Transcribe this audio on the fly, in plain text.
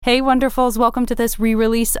Hey, Wonderfuls. Welcome to this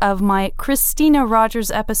re-release of my Kristina Rodgers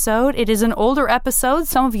episode. It is an older episode.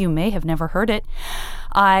 Some of you may have never heard it.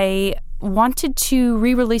 I wanted to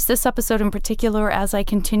re-release this episode in particular as I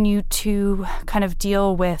continue to kind of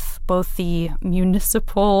deal with both the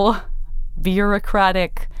municipal,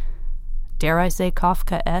 bureaucratic, dare I say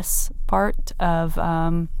Kafka-esque part of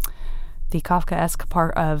the Kafkaesque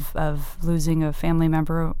part of losing a family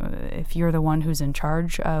member, if you're the one who's in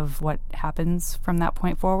charge of what happens from that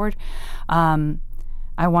point forward. I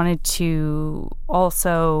wanted to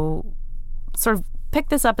also sort of pick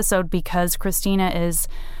this episode because Kristina is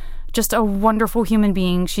just a wonderful human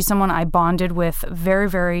being. She's someone I bonded with very,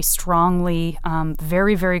 very strongly,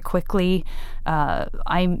 very, very quickly.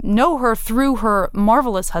 I know her through her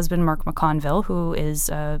marvelous husband, Mark McConville, who is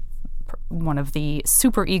one of the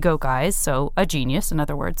super ego guys, so a genius, in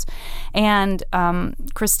other words. And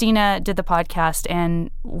Kristina did the podcast,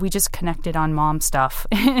 and we just connected on mom stuff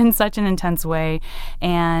in such an intense way.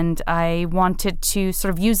 And I wanted to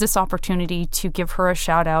sort of use this opportunity to give her a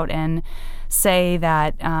shout out and say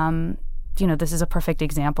that, this is a perfect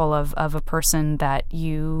example of a person that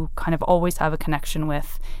you kind of always have a connection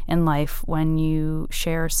with in life when you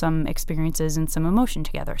share some experiences and some emotion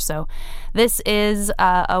together. So this is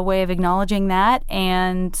a way of acknowledging that,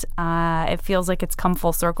 and it feels like it's come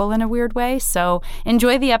full circle in a weird way. So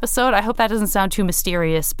enjoy the episode. I hope that doesn't sound too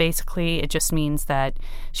mysterious. Basically, it just means that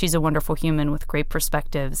she's a wonderful human with great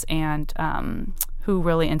perspectives and who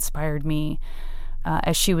really inspired me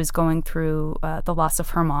as she was going through the loss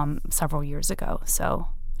of her mom several years ago. So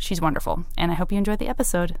she's wonderful. And I hope you enjoyed the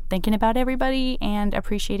episode. Thinking about everybody and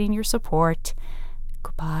appreciating your support.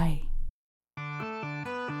 Goodbye.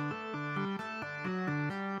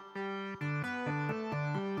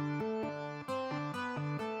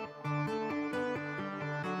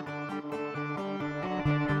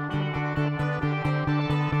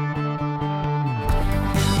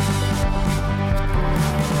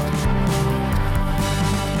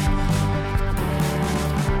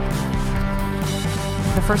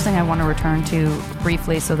 The first thing I want to return to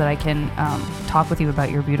briefly so that I can talk with you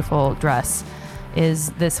about your beautiful dress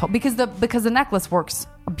is this whole, because the necklace works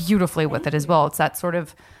beautifully with it as well. It's that sort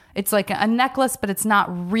of, it's like a necklace, but it's not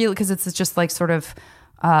real because it's just like sort of,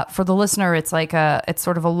 for the listener, it's like it's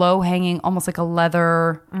sort of a low hanging, almost like a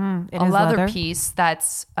leather piece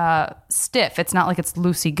that's stiff. It's not like it's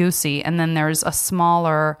loosey goosey. And then there's a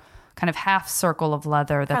smaller kind of half circle of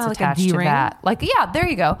leather that's attached to that. Like, yeah, there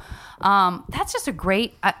you go. That's just a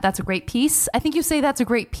great piece. I think you say that's a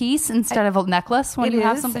great piece instead of a necklace when you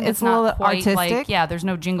have something that's not quite artistic. Like, yeah, there's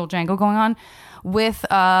no jingle jangle going on with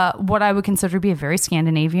what I would consider to be a very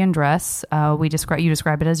Scandinavian dress. You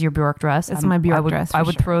describe it as your Bjork dress. It's my Bjork dress. I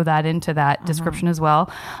would throw that into that description as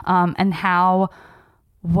well. And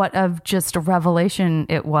what of just a revelation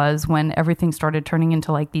it was when everything started turning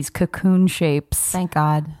into like these cocoon shapes. Thank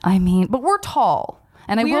God. I mean, but we're tall.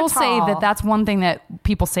 And I will say that that's one thing that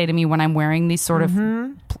people say to me when I'm wearing these sort of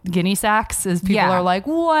guinea sacks is people are like,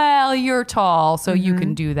 well, you're tall, so you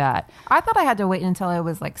can do that. I thought I had to wait until I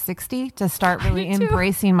was like 60 to start really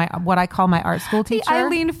embracing what I call my art school teacher. The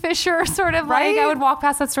Eileen Fisher sort of like, I would walk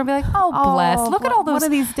past that store and be like, oh bless. Look at all those one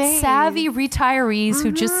of these days. savvy retirees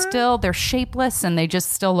who just still, they're shapeless and they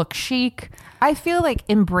just still look chic. I feel like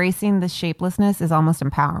embracing the shapelessness is almost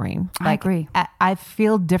empowering. I agree. I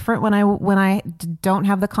feel different when I don't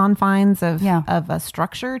have the confines of a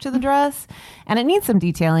structure to the dress, and it needs some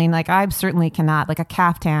detailing. Like I certainly cannot, like a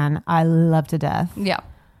caftan, I love to death. Yeah,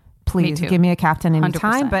 please give me a caftan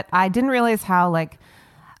anytime. 100%. But I didn't realize how like.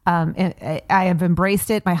 I have embraced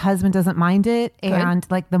it. My husband doesn't mind it. Good. And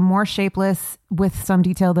like the more shapeless with some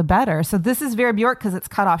detail, the better. So this is very Bjork because it's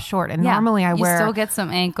cut off short. And normally I wear... You still get some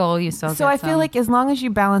ankle. So I feel like as long as you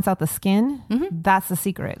balance out the skin, that's the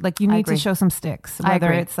secret. Like you need to show some sticks.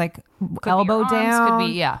 Whether it's like elbow down could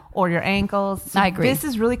be, or your ankles. So I agree. This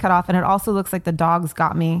is really cut off. And it also looks like the dogs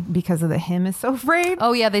got me because of the hem is so frayed.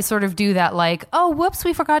 Oh yeah, they sort of do that like, oh whoops,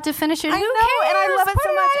 we forgot to finish it. I know, and I love it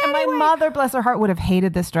so much. And my mother, bless her heart, would have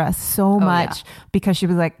hated this dress so much because she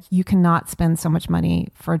was like, you cannot spend so much money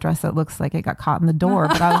for a dress that looks like it got caught in the door.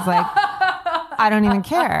 But I was like, I don't even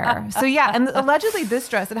care. So yeah, and allegedly this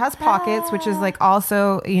dress, it has pockets, which is like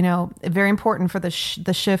also, very important for the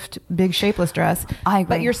shift big shapeless dress. I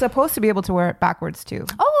agree. But you're supposed to be able to wear it backwards too.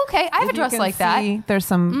 Oh, okay. I have a dress like that. There's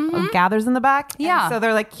some gathers in the back. Yeah. And so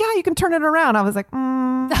they're like, yeah, you can turn it around. I was like,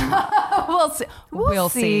 we'll see. We'll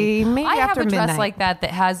see. Maybe I after have a dress midnight. like that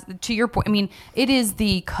has, to your point, I mean, it is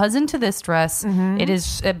the cousin to this dress. It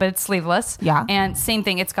is, but it's sleeveless. Yeah. And same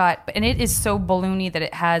thing. And it is so balloony that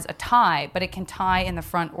it has a tie, but it can tie in the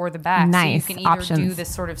front or the back. Nice. So you can either options. do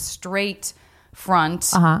this sort of straight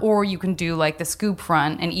front, or you can do like the scoop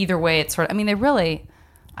front. And either way, it's sort of, I mean,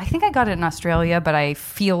 I think I got it in Australia, but I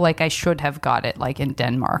feel like I should have got it like in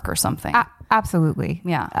Denmark or something. Absolutely.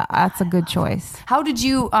 Yeah. That's a good choice. How did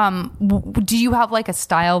you, do you have like a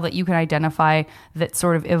style that you can identify that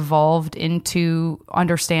sort of evolved into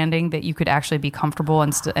understanding that you could actually be comfortable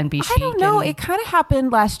and be chic? I don't know. It kind of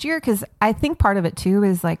happened last year because I think part of it too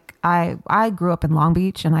is like I grew up in Long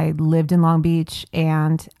Beach and I lived in Long Beach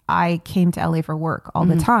and I came to LA for work all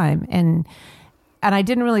the time. And I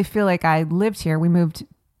didn't really feel like I lived here. We moved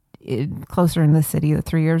closer in the city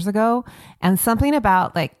 3 years ago. And something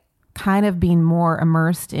about like kind of being more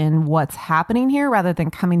immersed in what's happening here rather than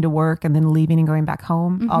coming to work and then leaving and going back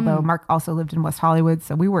home. Although Mark also lived in West Hollywood,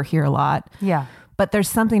 so we were here a lot. Yeah. But there's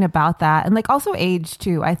something about that. And like also age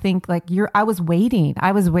too. I think like I was waiting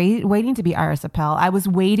to be Iris Appel. I was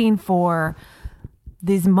waiting for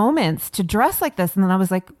these moments to dress like this. And then I was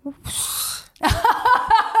like,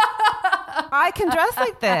 I can dress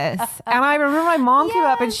like this. And I remember my mom came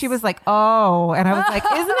up and she was like, oh, and I was like,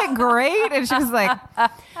 isn't it great? And she was like,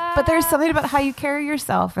 but there's something about how you carry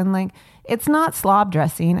yourself. And like, it's not slob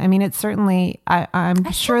dressing. I mean, it's certainly,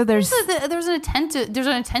 I'm sure there's an intention. There's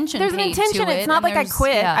an intention. It's not like I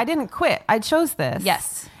quit. Yeah. I didn't quit. I chose this.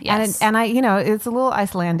 Yes. And I, it's a little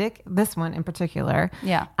Icelandic, this one in particular.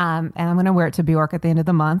 Yeah. And I'm going to wear it to Bjork at the end of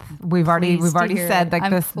the month. We've already said like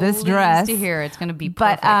this dress. To hear it's going to be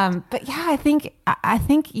perfect. But yeah, I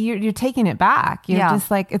think you're taking it back. You're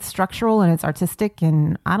just like, it's structural and it's artistic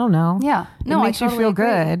and I don't know. Yeah. No, it makes you feel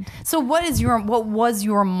good. So what was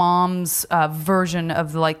your mom's version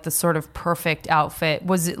of like the sort of perfect outfit?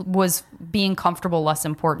 Was being comfortable less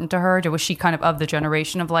important to her? Was she kind of the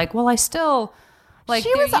generation of like, well, I still like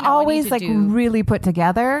she was always like really put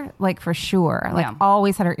together, like for sure. Like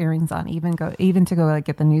always had her earrings on, even to go like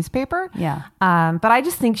get the newspaper. Yeah. But I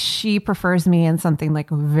just think she prefers me in something like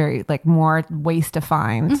very like more waist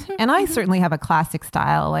defined. And I certainly have a classic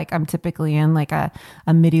style. Like I'm typically in like a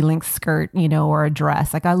midi length skirt, or a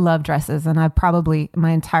dress. Like I love dresses, and I've probably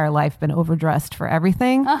my entire life been overdressed for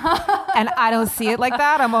everything. And I don't see it like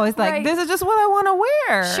that. I'm always like, this is just what I want to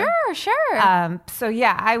wear. Sure. So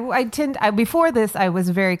yeah, I tend before this. I was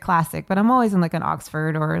very classic, but I'm always in like an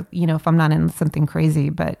Oxford or, if I'm not in something crazy,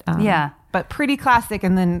 but pretty classic.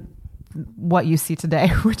 And then what you see today,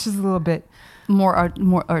 which is a little bit more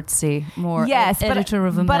artsy, more editor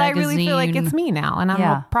of a magazine. But I really feel like it's me now, and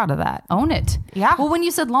I'm proud of that. Own it. Yeah. Well, when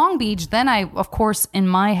you said Long Beach, then of course, in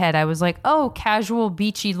my head, I was like, oh, casual,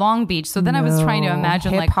 beachy Long Beach. So then I was trying to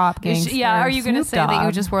imagine hip-hop gangster, are you going to say that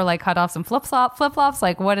you just wear like cutoffs and flip-flops?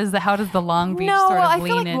 Like how does the Long Beach sort of lean into I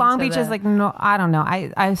feel like Long Beach is like, no, I don't know.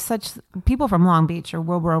 I such people from Long Beach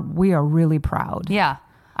we are really proud. Yeah.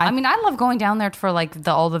 I mean, I love going down there for like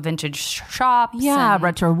all the vintage shops. Yeah,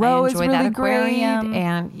 Retro Row is really aquarium. Great.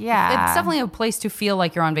 And it's definitely a place to feel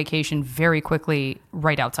like you're on vacation very quickly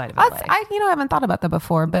right outside of LA. I haven't thought about that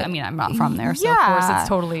before, but I mean, I'm not from there, so of course it's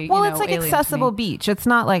totally it's like accessible beach. It's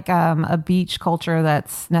not like a beach culture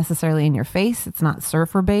that's necessarily in your face. It's not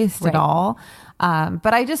surfer based at all.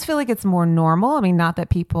 But I just feel like it's more normal. I mean, not that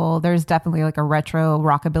there's definitely like a retro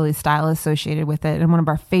rockabilly style associated with it. And one of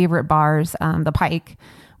our favorite bars, the Pike,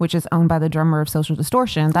 which is owned by the drummer of Social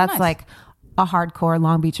Distortion. That's like a hardcore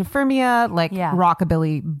Long Beach Ephemia,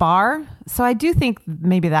 rockabilly bar. So I do think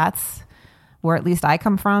maybe that's where at least I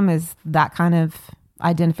come from, is that kind of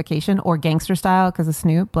identification, or gangster style because of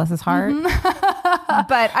Snoop, bless his heart.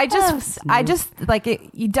 But I just like it.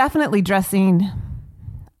 You definitely dressing.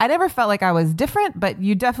 I never felt like I was different, but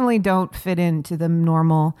you definitely don't fit into the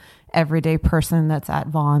normal everyday person that's at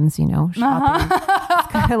Vaughn's, shopping. It's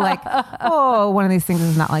kind of like, one of these things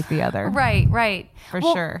is not like the other. Right. For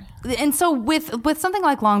sure. And so with something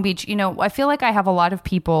like Long Beach, I feel like I have a lot of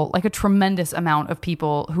people, like a tremendous amount of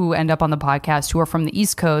people who end up on the podcast who are from the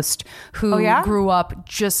East Coast, who grew up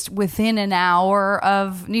just within an hour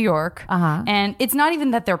of New York. And it's not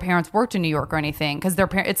even that their parents worked in New York or anything, because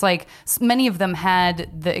it's like many of them had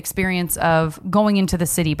the experience of going into the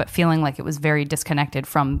city but feeling like it was very disconnected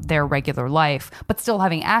from their regular life, but still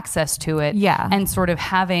having access to it. Yeah. And sort of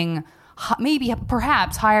having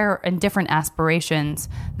perhaps higher and different aspirations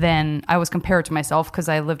than I was compared to myself, because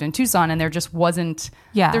I lived in Tucson and there just wasn't,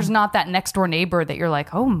 there's not that next door neighbor that you're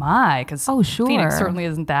like, oh my, because Phoenix certainly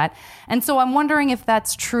isn't that. And so I'm wondering if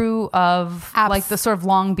that's true of like the sort of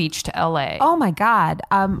Long Beach to LA. Oh my God.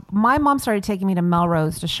 My mom started taking me to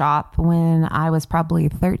Melrose to shop when I was probably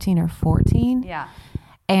 13 or 14. Yeah.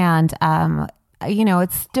 And,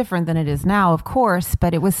 it's different than it is now, of course,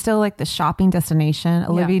 but it was still like the shopping destination.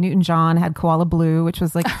 Olivia Newton-John had Koala Blue, which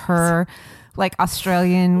was like her like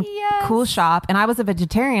Australian cool shop. And I was a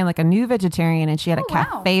vegetarian, like a new vegetarian, and she had a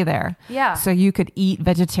cafe there. Yeah. So you could eat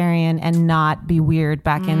vegetarian and not be weird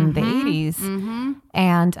back in the 80s.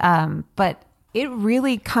 And, but it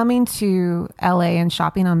really coming to LA and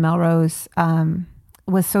shopping on Melrose,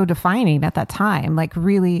 was so defining at that time. Like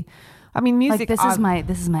really, I mean, music. Like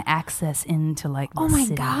this is my access into like. The my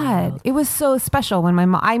city God, world. it was so special when my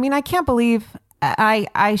mom. I mean, I can't believe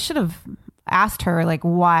I should have asked her like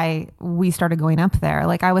why we started going up there.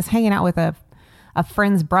 Like I was hanging out with a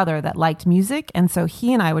friend's brother that liked music, and so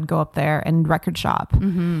he and I would go up there and record shop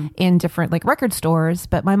in different like record stores.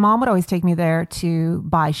 But my mom would always take me there to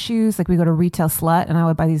buy shoes. Like we go to Retail Slut, and I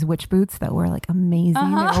would buy these witch boots that were like amazing. They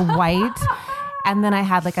were white. And then I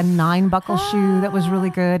had like a 9-buckle shoe that was really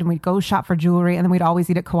good. And we'd go shop for jewelry. And then we'd always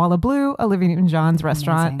eat at Koala Blue, Olivia Newton-John's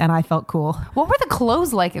restaurant. Amazing. And I felt cool. What were the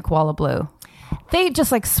clothes like at Koala Blue? They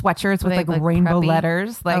just like sweatshirts with like rainbow preppy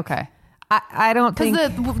letters. Like, okay. I don't think...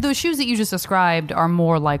 Because the shoes that you just described are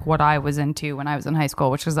more like what I was into when I was in high school,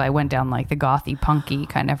 which is I went down like the gothy, punky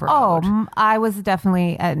kind of road. Oh, I was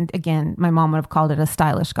definitely, and again, my mom would have called it a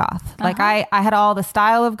stylish goth. Like I had all the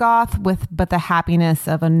style of goth but the happiness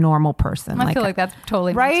of a normal person. I feel like that's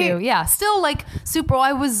totally right? me too. Yeah, still like super.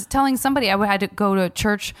 I was telling somebody I had to go to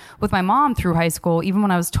church with my mom through high school, even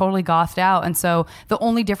when I was totally gothed out. And so the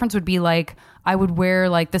only difference would be like, I would wear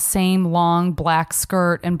like the same long black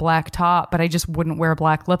skirt and black top, but I just wouldn't wear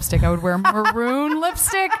black lipstick. I would wear maroon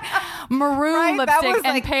lipstick, and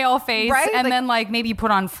like, pale face, and like, then like maybe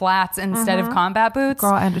put on flats instead of combat boots.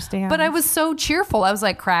 Girl, I understand. But I was so cheerful. I was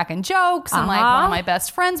like cracking jokes, and like one of my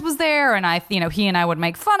best friends was there, and he and I would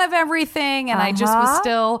make fun of everything, and I just was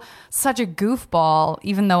still such a goofball,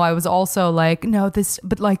 even though I was also like,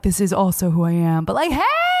 this is also who I am. But like, hey.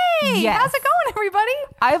 Yes. How's it going, everybody?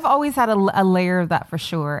 I've always had a layer of that for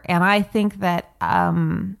sure. And I think that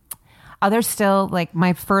there's still like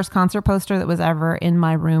my first concert poster that was ever in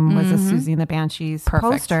my room was a Siouxsie and the Banshees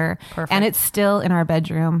poster. Perfect. And it's still in our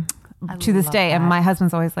bedroom to this day. That. And my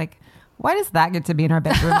husband's always like, why does that get to be in our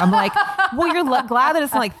bedroom? I'm like, well, you're glad that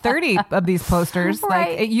it's like 30 of these posters.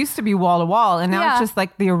 Right. Like it used to be wall to wall. And now it's just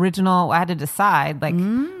like the original. I had to decide like,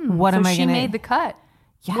 what am I going to... She made the cut.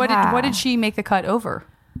 Yeah. What did she make the cut over?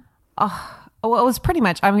 Well, it was pretty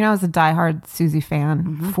much, I mean, I was a diehard Siouxsie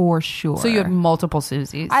fan for sure. So you had multiple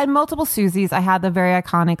Siouxies? I had multiple Siouxies. I had the very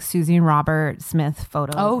iconic Siouxsie and Robert Smith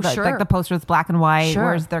photo. Oh, sure. Like the poster was black and white,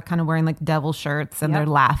 whereas they're kind of wearing like devil shirts and they're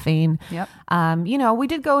laughing. Yep. We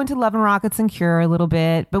did go into Love and Rockets and Cure a little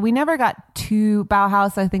bit, but we never got to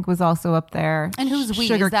Bauhaus, I think was also up there. And who's we?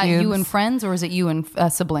 Sugar is that Cubes. You and friends, or is it you and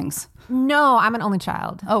siblings? No, I'm an only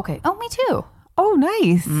child. Okay. Oh, me too. Oh,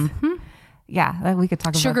 nice. Yeah, we could talk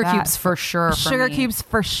about Sugar that. Cubes for sure. Sugar Cubes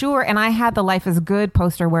for sure. And I had the Life is Good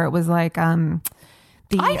poster where it was like I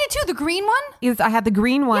did too. The green one. I had the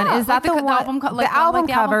green one. Yeah, is that like the one? album the album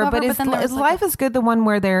cover? But is Life is Good the one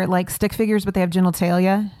where they're like stick figures, but they have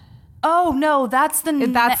genitalia? Oh no,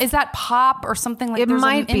 is that Pop or something like? It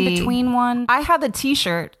might be in between one. I had the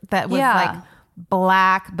T-shirt that was like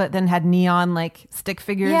black, but then had neon like stick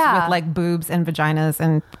figures with like boobs and vaginas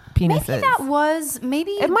and penises. Maybe that was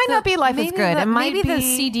it might not be Life is Good. It might be the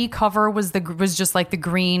CD cover was just like the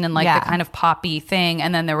green and like the kind of poppy thing,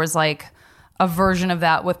 and then there was like a version of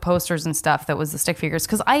that with posters and stuff that was the stick figures.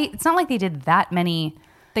 Because it's not like they did that many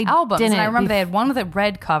albums. And I remember they had one with a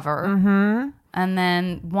red cover. And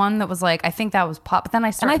then one that was like, I think that was Pop. But then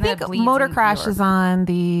I started. And I think Motor Crash is on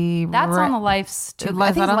the. That's on the Life's Too.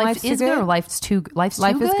 I think Life is Good or Life's Too. Life's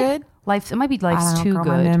Too Good. It might be Life's Too Good.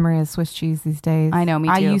 My memory is Swiss cheese these days. I know, me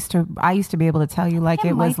too. I used to be able to tell you like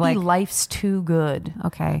it was like Life's Too Good.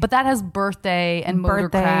 Okay, but that has Birthday and Motor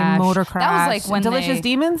Crash. That was like when Delicious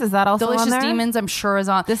Demons. Is that also on there? Delicious Demons? I'm sure is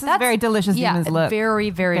on. This is very Delicious Demons look. Very,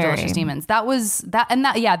 very Delicious Demons. That was that, and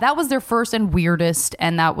that that was their first and weirdest,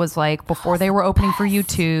 and that was like before they were opening for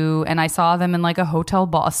U2, and I saw them in like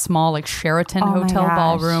a small like Sheraton hotel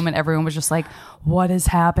ballroom, and everyone was just like, what is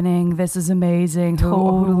happening? This is amazing.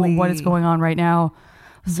 Totally. What is going on right now?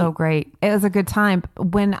 So great. It was a good time.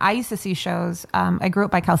 When I used to see shows, I grew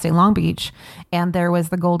up by Cal State Long Beach, and there was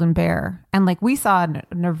the Golden Bear. And like we saw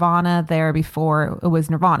Nirvana there before it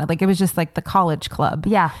was Nirvana. Like it was just like the college club.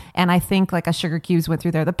 Yeah. And I think like a Sugar Cubes went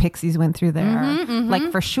through there. The Pixies went through there.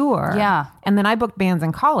 Like for sure. Yeah. And then I booked bands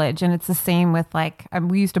in college, and it's the same with like,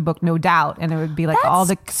 we used to book No Doubt, and it would be like all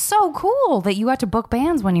the... so cool that you got to book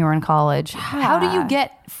bands when you were in college. Yeah.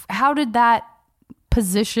 How did that...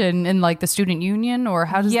 position in like the student union, or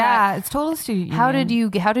how does that? Yeah, it's total student union. How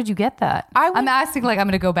did you get that? I'm asking like I'm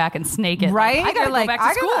going to go back and snake it. Right? Like, I got to go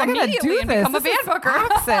back to school immediately and become a band booker.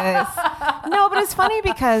 No, but it's funny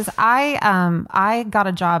because I got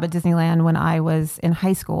a job at Disneyland when I was in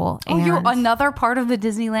high school. Oh, you're another part of the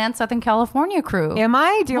Disneyland Southern California crew. Am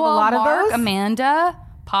I? Do you have a lot Mark, of those? Amanda,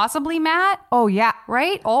 possibly Matt. Oh, yeah.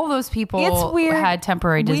 Right? All those people It's weird. had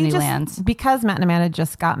temporary Disneylands. Because Matt and Amanda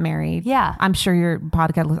just got married. Yeah. I'm sure your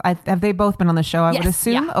podcast, have they both been on the show, I would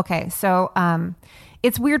assume? Yeah. Okay. So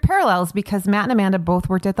it's weird parallels because Matt and Amanda both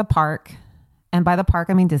worked at the park. And by the park,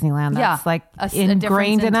 I mean Disneyland. That's like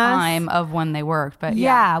ingrained in us. Time of when they worked. But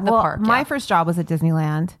well, the park, my first job was at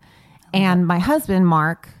Disneyland. And my husband,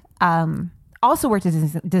 Mark, also worked at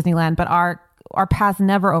Disneyland, but our paths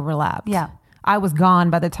never overlapped. Yeah. I was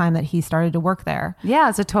gone by the time that he started to work there. Yeah,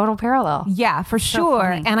 it's a total parallel. Yeah, for sure.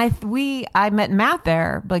 Funny. And I met Matt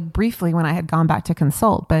there like briefly when I had gone back to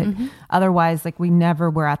consult, but otherwise like we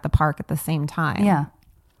never were at the park at the same time. Yeah.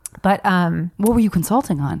 But what were you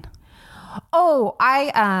consulting on? Oh,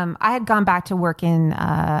 I had gone back to work in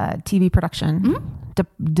TV production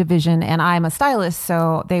division, and I'm a stylist,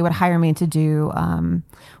 so they would hire me to do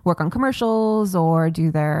work on commercials or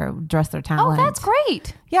dress their talent. Oh, that's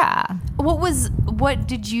great. Yeah. What were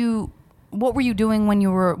you doing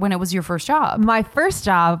when it was your first job? My first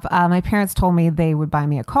job, my parents told me they would buy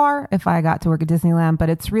me a car if I got to work at Disneyland, but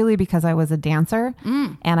it's really because I was a dancer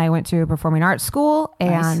and I went to a performing arts school.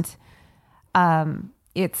 Nice. And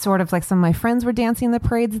it's sort of like some of my friends were dancing in the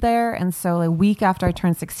parades there. And so a week after I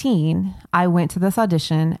turned 16, I went to this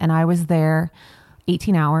audition and I was there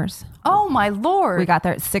 18 hours. Oh my Lord. We got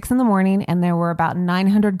there at 6 a.m. and there were about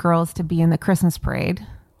 900 girls to be in the Christmas parade.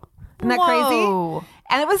 Isn't that crazy?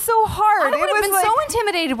 And it was so hard. I would have been so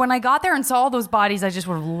intimidated when I got there and saw all those bodies. I just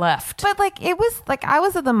would have left. But like, it was like, I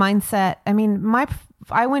was of the mindset. I mean,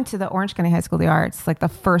 I went to the Orange County High School of the Arts, like the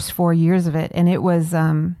first 4 years of it. And it was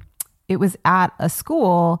at a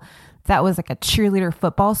school that was like a cheerleader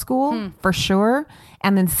football school for sure.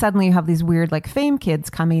 And then suddenly you have these weird like fame kids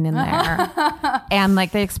coming in there and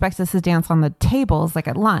like they expect us to dance on the tables like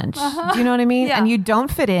at lunch. Do you know what I mean? Yeah. And you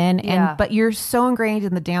don't fit in but you're so ingrained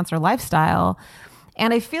in the dancer lifestyle.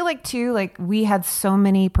 And I feel like too, like we had so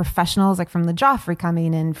many professionals like from the Joffrey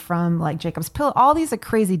coming in, from like Jacob's Pill, all these like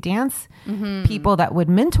crazy dance people that would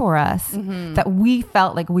mentor us that we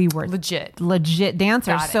felt like we were legit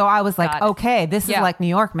dancers. So I was like, okay, this is like New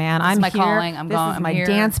York, man. I'm my here. Calling. This is my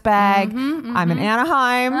dance bag. I'm in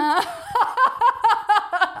Anaheim.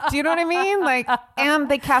 Do you know what I mean? Like, and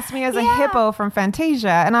they cast me as a hippo from Fantasia.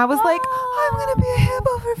 And I was like, I'm going to be a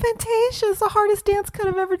hippo for Fantasia. It's the hardest dance could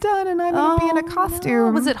have ever done. And I'm going to be in a costume. No.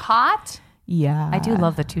 Was it hot? Yeah. I do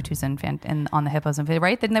love the tutus and on the hippos, and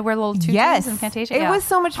right? Didn't they wear little tutus in Fantasia? It was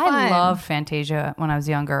so much fun. I loved Fantasia when I was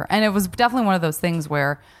younger. And it was definitely one of those things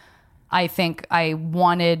where I think I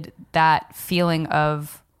wanted that feeling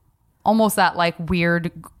of almost that like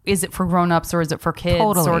weird, is it for grown-ups or is it for kids?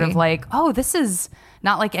 Totally. Sort of like, oh, this is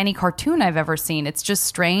not like any cartoon I've ever seen. It's just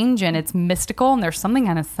strange and it's mystical and there's something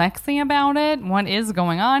kind of sexy about it. What is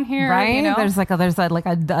going on here? Right? You know? There's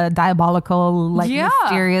a diabolical, like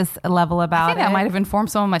mysterious level about it. I think that might have informed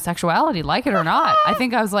some of my sexuality, like it or not. I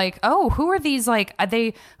think I was like, oh, who are these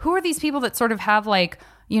people that sort of have like,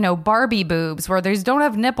 you know, Barbie boobs where they don't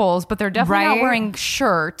have nipples, but they're definitely not wearing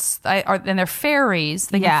shirts. And they're fairies.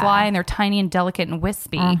 They can fly and they're tiny and delicate and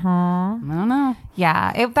wispy. I don't know.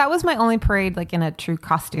 Yeah. If that was my only parade, like in a true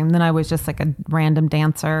costume, then I was just like a random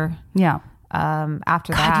dancer. Yeah.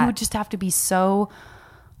 After that. You would just have to be so...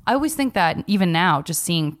 I always think that even now, just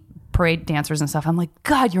seeing parade dancers and stuff, I'm like,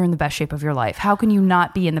 God, you're in the best shape of your life. How can you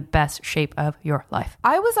not be in the best shape of your life?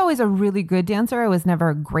 I was always a really good dancer. I was never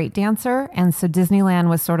a great dancer. And so Disneyland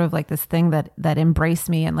was sort of like this thing that embraced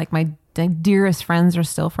me. And like my dearest friends are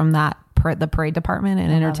still from the parade department and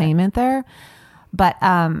entertainment there. But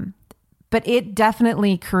it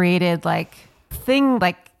definitely created like thing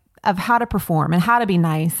like of how to perform and how to be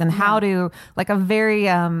nice and how to like a very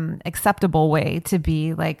acceptable way to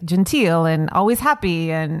be like genteel and always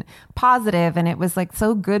happy and positive. And it was like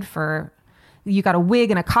so good for, you got a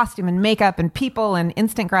wig and a costume and makeup and people and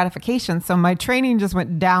instant gratification. So my training just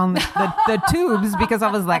went down the tubes because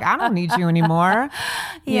I was like, I don't need you anymore.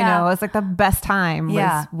 You know, it's like the best time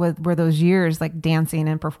were those years like dancing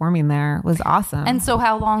and performing there was awesome. And so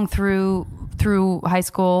how long through high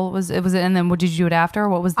school was it? And then what did you do it after?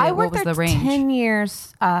 What was the range? 10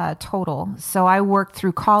 years total. So I worked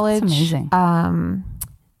through college. That's amazing.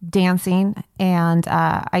 Dancing, and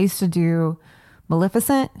I used to do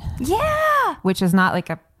Maleficent. Yeah. Which is not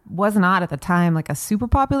like a was not at the time like a super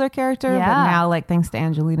popular character, but now like thanks to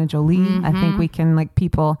Angelina Jolie, I think we can like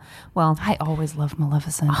people. Well, I always loved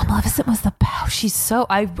Maleficent. Oh, Maleficent was the best. Oh, she's so.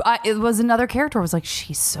 It was another character. I was like,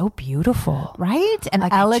 she's so beautiful, right? And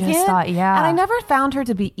like, elegant. I just thought, And I never found her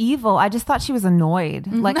to be evil. I just thought she was annoyed.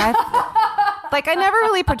 Like I never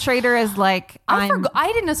really portrayed her as like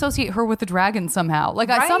I didn't associate her with the dragon somehow. Like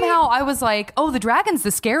Right? I was like, oh, the dragon's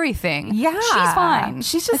the scary thing. Yeah, she's fine.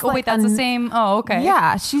 She's just like, oh wait, that's the same. Oh, okay.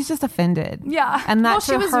 Yeah, she's just offended. Yeah, and that's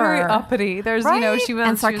she was very uppity. There's she was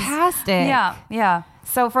and sarcastic. Yeah.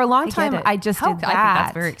 So for a long time, I just did that. I think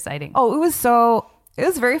that's very exciting. Oh, it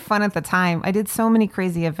was very fun at the time. I did so many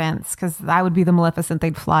crazy events because I would be the Maleficent.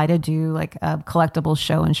 They'd fly to do like a collectible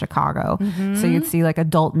show in Chicago. So you'd see like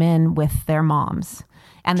adult men with their moms.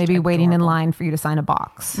 And they'd be waiting in line for you to sign a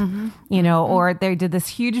box, or they did this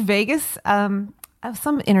huge Vegas, some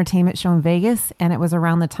entertainment show in Vegas. And it was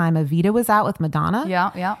around the time Evita was out with Madonna.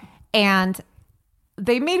 Yeah. And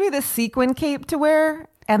they made me this sequin cape to wear.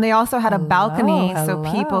 And they also had a balcony so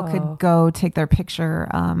people could go take their picture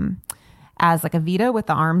as like Evita with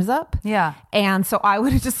the arms up. Yeah. And so I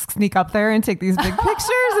would just sneak up there and take these big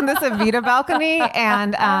pictures in this Evita balcony.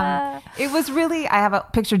 And it was really, I have a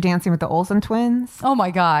picture dancing with the Olsen twins. Oh my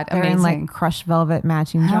God. They're amazing. in like crushed velvet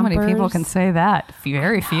matching How jumpers. many people can say that?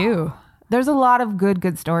 Very few. There's a lot of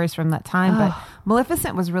good stories from that time, but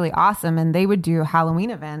Maleficent was really awesome. And they would do Halloween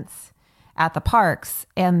events at the parks.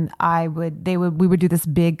 And we would do this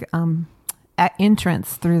big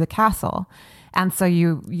entrance through the castle. And so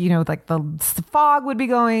like the fog would be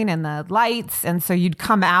going and the lights. And so you'd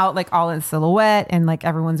come out like all in silhouette and like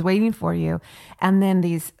everyone's waiting for you. And then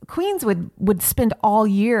these queens would spend all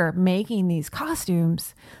year making these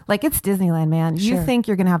costumes. Like it's Disneyland, man. Sure. You think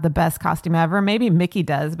you're going to have the best costume ever. Maybe Mickey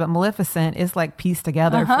does, but Maleficent is like pieced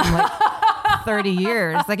together from like 30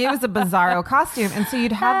 years. Like it was a bizarro costume. And so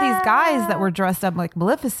you'd have these guys that were dressed up like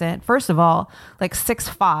Maleficent. First of all, like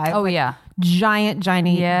 6'5". Oh yeah. Giant drag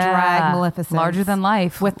Maleficent, larger than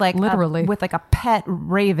life, with like literally with like a pet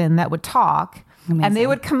raven that would talk. Amazing. And they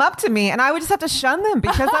would come up to me and I would just have to shun them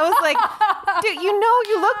because I was like, dude,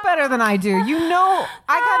 you look better than I do. I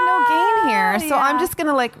got no gain here. So I'm just going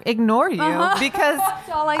to like ignore you because that's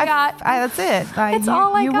all I got. That's it. That's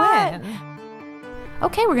all I got. Win.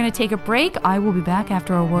 Okay, we're going to take a break. I will be back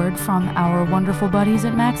after a word from our wonderful buddies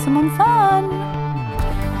at Maximum Fun.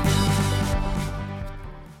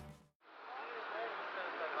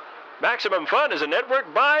 Maximum Fun is a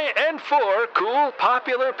network by and for cool,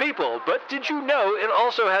 popular people. But did you know it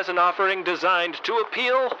also has an offering designed to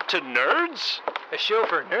appeal to nerds? A show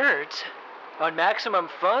for nerds? On Maximum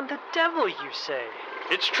Fun? The devil, you say?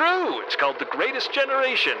 It's true. It's called The Greatest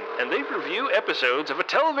Generation, and they review episodes of a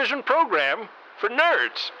television program for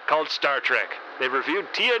nerds called Star Trek. They've reviewed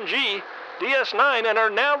TNG, DS9, and are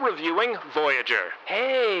now reviewing Voyager.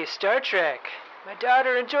 Hey, Star Trek. My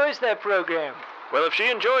daughter enjoys that program. Well, if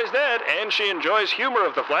she enjoys that, and she enjoys humor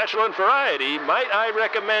of the flatulent variety, might I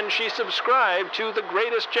recommend she subscribe to The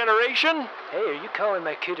Greatest Generation? Hey, are you calling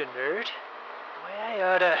my kid a nerd? Boy, I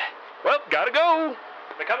oughta... Well, gotta go.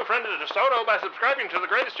 Become a friend of DeSoto by subscribing to The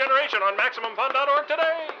Greatest Generation on MaximumFun.org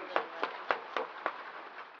today.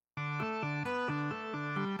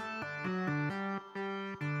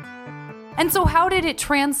 And so how did it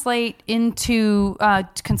translate into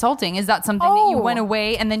consulting? Is that something that you went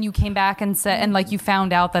away and then you came back and said, and like you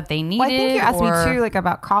found out that they needed? Well, I think you asked me too, like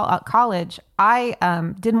about college. I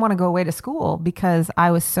didn't want to go away to school because I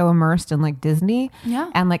was so immersed in like Disney. Yeah.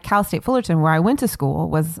 And like Cal State Fullerton, where I went to school,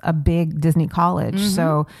 was a big Disney college. Mm-hmm.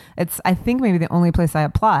 So it's, I think maybe the only place I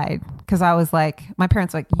applied because I was like, my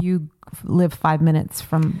parents were like, you live 5 minutes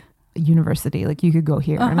from university, like you could go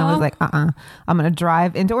here. And I was like, I'm gonna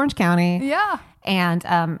drive into Orange County, and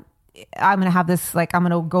I'm gonna have this, like, I'm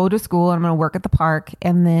gonna go to school and I'm gonna work at the park.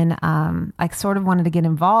 And then I sort of wanted to get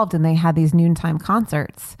involved, and they had these noontime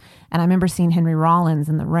concerts, and I remember seeing Henry Rollins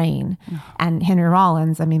in the rain. And Henry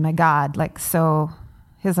Rollins, I mean, my God, like, so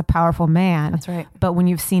he's a powerful man. That's right. But when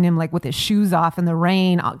you've seen him like with his shoes off in the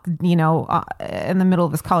rain, in the middle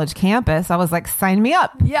of his college campus, I was like, sign me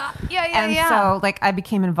up. Yeah. And so like I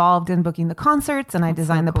became involved in booking the concerts, and I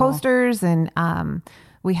designed the posters, and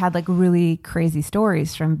we had like really crazy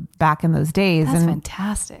stories from back in those days. That's and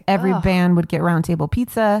fantastic. Every band would get round table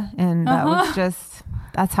pizza, and that was just,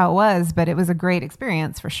 that's how it was. But it was a great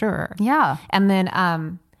experience for sure. Yeah. And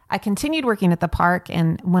then I continued working at the park,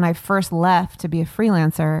 and when I first left to be a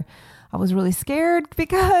freelancer, I was really scared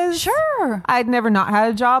because I'd never not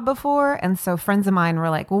had a job before. And so friends of mine were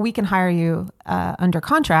like, well, we can hire you under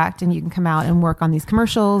contract and you can come out and work on these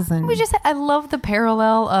commercials. And I love the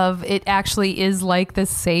parallel of it actually is like this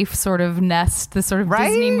safe sort of nest, this sort of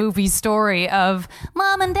Disney movie story of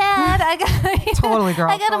mom and dad. I got totally, girl.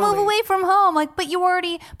 I got to move away from home. Like,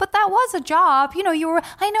 but that was a job. You know,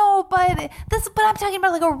 I know, but I'm talking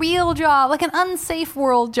about like a real job, like an unsafe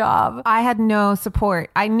world job. I had no support.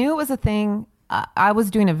 I knew it was a thing. I was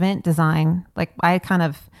doing event design. Like I kind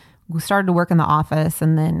of started to work in the office,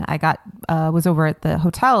 and then I was over at the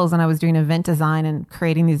hotels, and I was doing event design and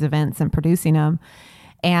creating these events and producing them.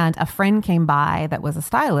 And a friend came by that was a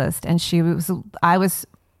stylist, and I was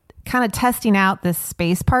kind of testing out this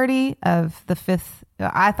space party of the Fifth.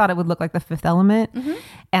 I thought it would look like the Fifth Element. Mm-hmm.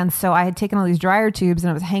 And so I had taken all these dryer tubes and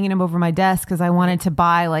I was hanging them over my desk because I wanted to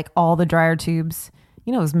buy like all the dryer tubes.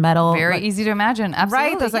 You know, it was metal. Very easy to imagine. Absolutely.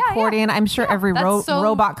 Right? There's accordion. I'm sure every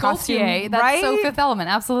robot costume. That's right? so Fifth Element.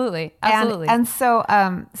 Absolutely. And so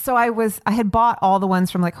I had bought all the ones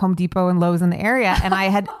from like Home Depot and Lowe's in the area, and I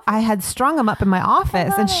had strung them up in my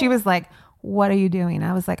office, and she was like, what are you doing?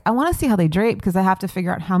 I was like, I want to see how they drape because I have to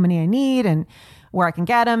figure out how many I need and where I can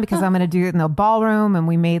get them because I'm going to do it in the ballroom. And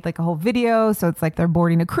we made like a whole video. So it's like they're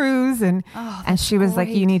boarding a cruise. And she was like,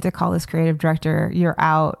 you need to call this creative director. You're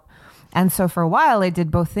out. And so for a while I did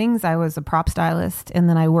both things. I was a prop stylist, and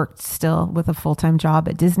then I worked still with a full-time job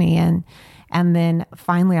at Disney. And then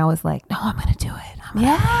finally I was like, no, I'm going to do it.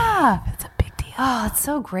 It's a big deal. Oh, it's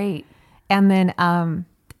so great. And then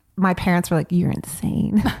my parents were like, you're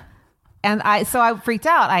insane. And so I freaked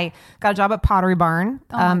out. I got a job at Pottery Barn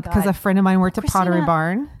because a friend of mine worked at Pottery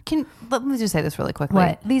Barn. Let me just say this really quickly.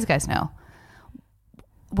 What? These guys know.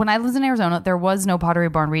 When I lived in Arizona, there was no Pottery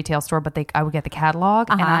Barn retail store, but I would get the catalog,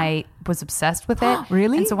 and I was obsessed with it.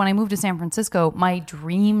 Really? And so when I moved to San Francisco, my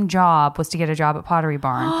dream job was to get a job at Pottery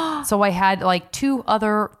Barn. So I had like 2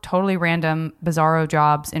 other totally random, bizarro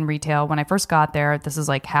jobs in retail. When I first got there, this is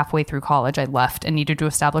like halfway through college, I left and needed to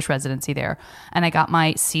establish residency there. And I got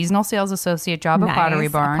my seasonal sales associate job at Pottery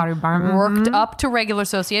Barn. Pottery Barn. Worked up to regular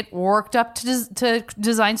associate, worked up to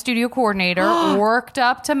design studio coordinator, worked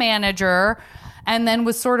up to manager. And then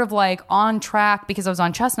was sort of like on track because I was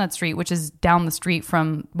on Chestnut Street, which is down the street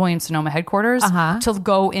from Williams-Sonoma headquarters, to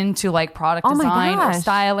go into like product design or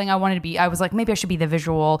styling. I was like, maybe I should be the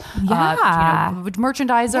visual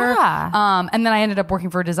merchandiser. Yeah. And then I ended up working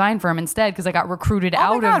for a design firm instead because I got recruited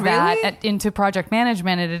out of that into project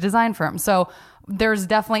management at a design firm. So there's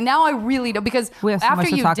definitely, now I really don't, because we have so after much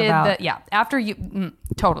to you talk did about.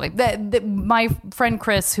 Totally. My friend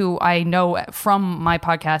Chris, who I know from my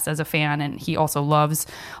podcast as a fan, and he also loves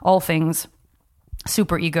all things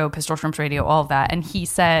Super Ego, Pistol Shrimps Radio, all of that. And he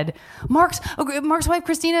said, Mark's wife,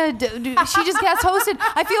 Kristina, she just guest hosted.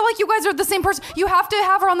 I feel like you guys are the same person. You have to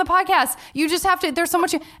have her on the podcast. You just have to, there's so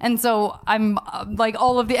much. And so I'm like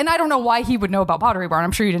all of the, and I don't know why he would know about Pottery Barn.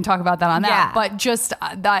 I'm sure you didn't talk about that on that, but just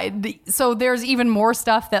so there's even more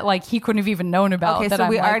stuff that like he couldn't have even known about. Okay, that so I'm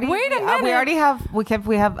we like, already, wait a minute. we already have,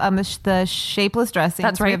 the shapeless dressing.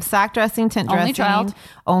 That's right. We have sack dressing, tent Only dressing.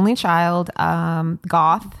 Only child,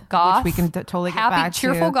 goth, which we can totally get happy, back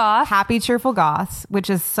cheerful to. goth. Happy, cheerful goths, which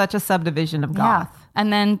is such a subdivision of goth. Yeah.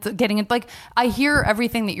 And then getting it, like, I hear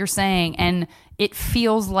everything that you're saying, and it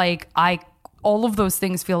feels like all of those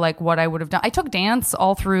things feel like what I would have done. I took dance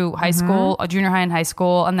all through high school, junior high and high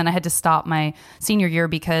school, and then I had to stop my senior year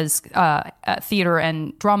because theater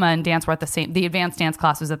and drama and dance were at the advanced dance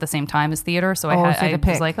class was at the same time as theater. So I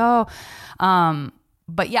was like,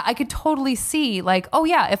 but yeah, I could totally see like, oh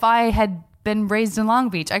yeah, if I had been raised in Long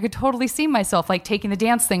Beach, I could totally see myself like taking the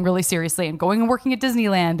dance thing really seriously and going and working at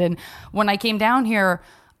Disneyland. And when I came down here,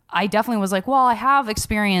 I definitely was like, well, I have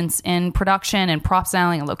experience in production and prop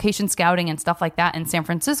styling and location scouting and stuff like that in San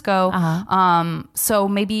Francisco. So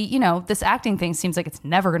maybe, this acting thing seems like it's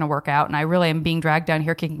never going to work out. And I really am being dragged down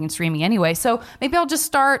here kicking and screaming anyway. So maybe I'll just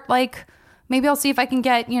start maybe I'll see if I can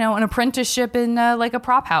get, an apprenticeship in like a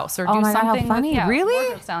prop house or do something. God, how funny. Really?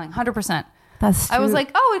 Wardrobe styling, 100%. That's true. I was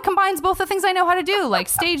like, it combines both the things I know how to do, like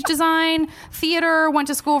stage design, theater, went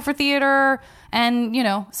to school for theater. And,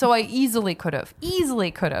 so I easily could have.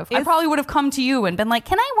 I probably would have come to you and been like,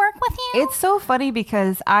 can I work with you? It's so funny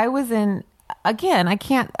because I was in, again, I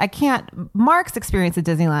can't, Mark's experience at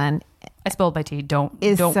Disneyland. I spilled my tea. Don't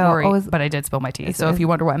worry. But I did spill my tea. So if you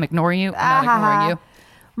wonder why I'm ignoring you, I'm not ignoring you.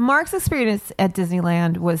 Mark's experience at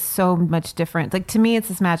Disneyland was so much different. Like, to me, it's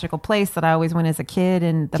this magical place that I always went as a kid.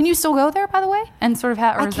 And can you still go there, by the way? And sort of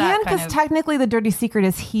I can, because technically the dirty secret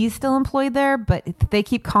is he's still employed there, but they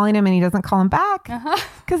keep calling him and he doesn't call him back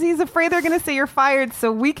because he's afraid they're going to say you're fired.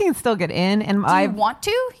 So we can still get in. And do you want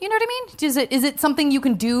to? You know what I mean? Is it something you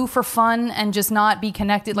can do for fun and just not be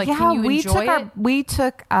connected? Like, can you enjoy it? We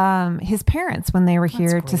took his parents when they were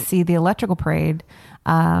here to see the electrical parade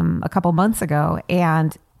a couple months ago,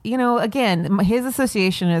 and again, his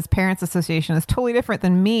association, his parents' association, is totally different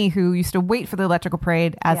than me, who used to wait for the electrical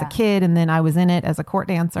parade as a kid, and then I was in it as a court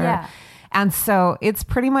dancer. Yeah. And so it's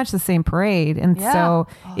pretty much the same parade. And so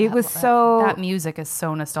it was that music is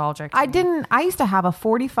so nostalgic. I used to have a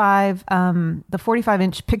 45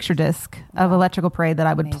 inch picture disc of electrical parade that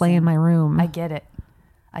I would play in my room. I get it.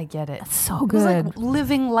 It's so good. It was like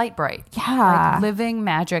living Light Bright. Yeah. Like living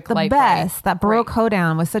magic the Light best. Bright. That Baroque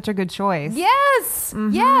hoedown was such a good choice. Yes.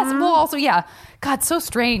 Mm-hmm. Yes. Well, also, God, so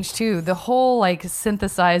strange too. The whole like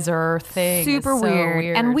synthesizer thing. Super is so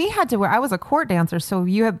weird. And we had to wear, I was a court dancer. So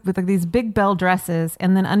you had with like these big bell dresses,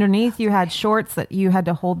 and then underneath you had shorts that you had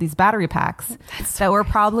to hold these battery packs that were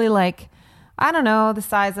probably like, I don't know, the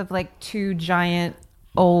size of like 2 giant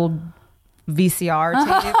old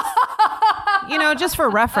VCR tapes. Just for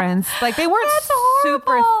reference. Like, they weren't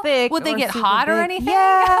super thick. Would they get hot or anything?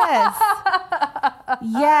 Yes.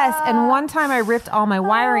 Yes. And one time I ripped all my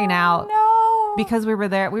wiring out. Because we were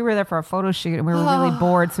there for a photo shoot, and we were really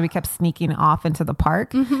bored, so we kept sneaking off into the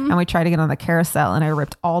park, and we tried to get on the carousel, and I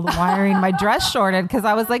ripped all the wiring. My dress shorted because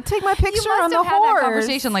I was like, take my picture on the horse. Had that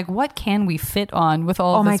conversation, like, what can we fit on with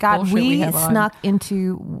all this bullshit we have on? snuck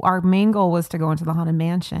into, our main goal was to go into the Haunted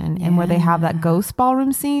Mansion, and where they have that ghost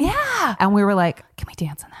ballroom scene. Yeah. And we were like, can we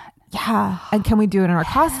dance on that? Yeah. And can we do it in our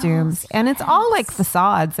costumes? And it's all like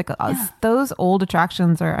facades. Like those old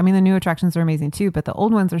attractions the new attractions are amazing too, but the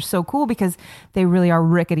old ones are so cool because they really are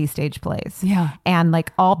rickety stage plays. Yeah. And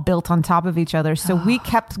like all built on top of each other. So we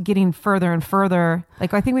kept getting further and further.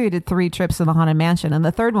 Like, I think we did 3 trips to the Haunted Mansion, and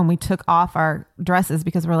the third one we took off our dresses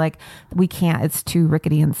because we're like, we can't, it's too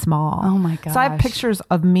rickety and small. Oh my gosh. So I have pictures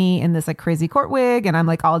of me in this like crazy court wig, and I'm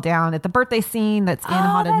like all down at the birthday scene that's in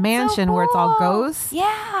Haunted Mansion, so cool, where it's all ghosts.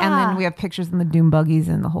 Yeah. And then we have pictures in the doom buggies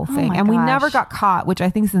and the whole thing. And we never got caught, which I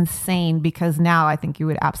think is insane, because now I think you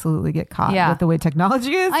would absolutely get caught with the way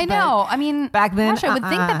technology is. I know. I mean, back then, I would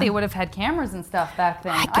think that they would have had cameras and stuff back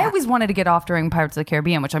then. I always wanted to get off during Pirates of the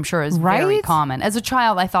Caribbean, which I'm sure is very common. As a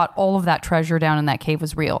child, I thought all of that treasure down in that cave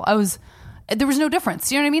was real. There was no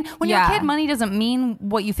difference. You know what I mean? When you're a kid, money doesn't mean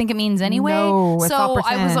what you think it means anyway. No, so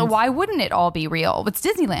I was like, why wouldn't it all be real? It's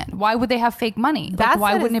Disneyland. Why would they have fake money? Like,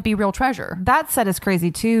 why wouldn't it be real treasure? That set is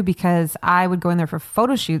crazy too, because I would go in there for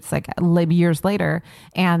photo shoots like years later,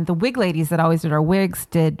 and the wig ladies that always did our wigs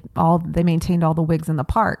they maintained all the wigs in the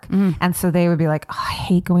park. And so they would be like, I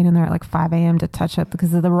hate going in there at like 5 a.m. to touch up,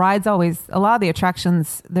 because of the rides a lot of the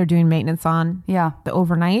attractions they're doing maintenance on the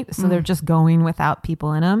overnight. So they're just going without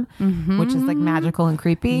people in them, which is like magical and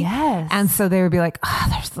creepy. Yes. And so they would be like,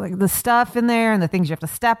 there's like the stuff in there and the things you have to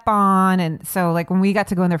step on. And so like when we got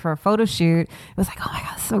to go in there for a photo shoot, it was like, oh my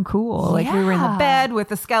God, so cool. Like we were in the bed with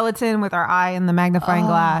the skeleton with our eye in the magnifying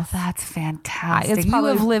glass. That's fantastic. You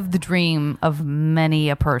have lived the dream of many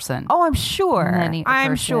a person. Oh, I'm sure.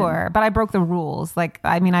 I'm sure. But I broke the rules. Like,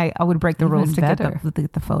 I mean, I would break the rules to get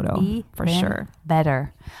the photo for sure.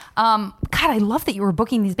 Better. God, I love that you were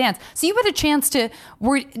booking these bands. So you had a chance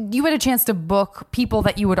to book people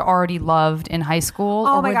that you had already loved in high school.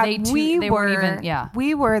 Oh my God, we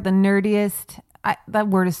were the nerdiest. That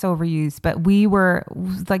word is so overused, but we were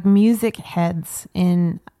like music heads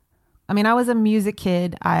I was a music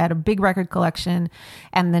kid. I had a big record collection,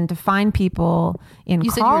 and then to find people in college.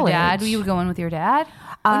 You said your dad. You would go in with your dad?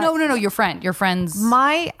 No, your friend. Your friend's.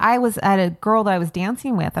 I was at a girl that I was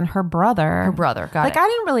dancing with, and her brother. Got it. I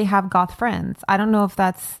didn't really have goth friends. I don't know if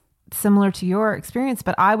that's similar to your experience,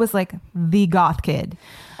 but I was like the goth kid.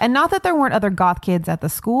 And not that there weren't other goth kids at the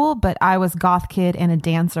school, but I was goth kid and a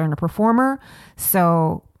dancer and a performer.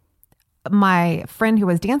 So my friend who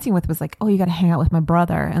I was dancing with was like, oh, you got to hang out with my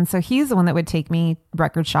brother. And so he's the one that would take me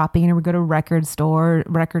record shopping, and we'd go to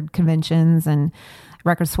record conventions and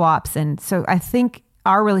record swaps. And so I think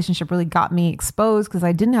our relationship really got me exposed, because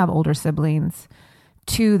I didn't have older siblings,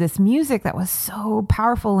 to this music that was so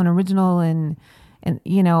powerful and original and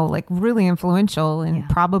like really influential, and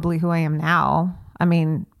probably who I am now. I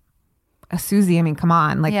mean, Siouxsie, come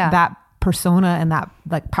on, like that persona and that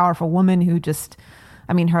like powerful woman who just,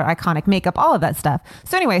 her iconic makeup, all of that stuff.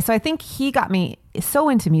 So anyway, so I think he got me so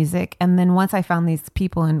into music. And then once I found these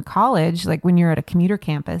people in college, like when you're at a commuter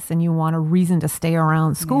campus and you want a reason to stay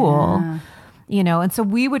around school, and so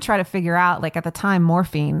we would try to figure out, like at the time,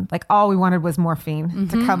 morphine, like all we wanted was morphine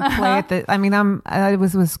to come play at the, I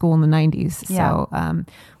was with school in the 90s. Yeah. So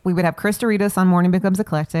we would have Chris Doritas on Morning Becomes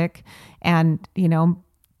Eclectic, and,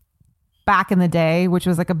 back in the day, which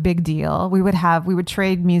was like a big deal, we would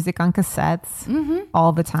trade music on cassettes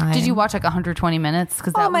all the time. Did you watch like 120 minutes?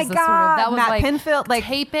 Because that oh my was the God, sort of, that was Matt like Pinfield, like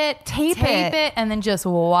tape it, and then just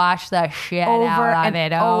watch the shit Over out of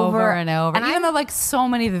and it over over. and over. And even though like so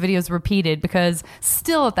many of the videos repeated, because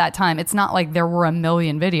still at that time, it's not like there were a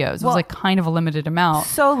million videos. It was like kind of a limited amount.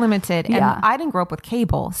 So limited. And Yeah. I didn't grow up with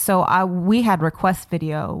cable. So we had Request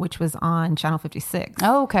Video, which was on Channel 56.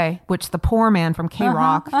 Oh, okay. Which the poor man from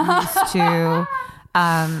K-Rock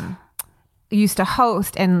used to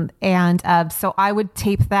host, and so I would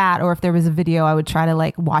tape that, or if there was a video, I would try to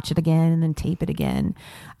like watch it again and then tape it again.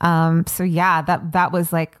 So yeah, that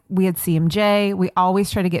was like, we had CMJ. We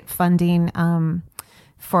always try to get funding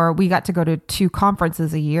we got to go to 2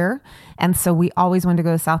 conferences a year, and so we always wanted to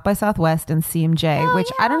go to South by Southwest and CMJ, which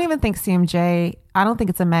I don't even think CMJ, I don't think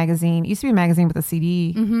it's a magazine. It used to be a magazine with a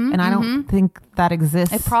CD, and I don't think that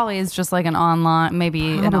exists. It probably is just like an online,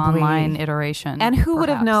 an online iteration. And who would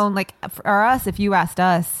have known, like for us, if you asked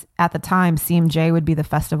us at the time, CMJ would be the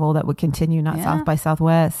festival that would continue, not South by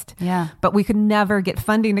Southwest. Yeah. But we could never get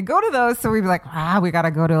funding to go to those. So we'd be like, we got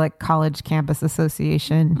to go to like College Campus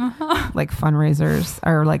Association, like fundraisers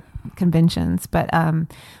or like conventions. But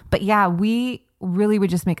yeah, we really would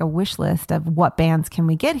just make a wish list of what bands can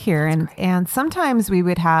we get here. And sometimes we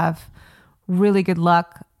would have really good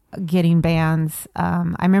luck getting bands.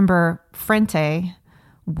 I remember Frente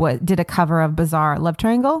did a cover of Bizarre Love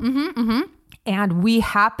Triangle. And we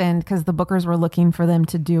happened, because the bookers were looking for them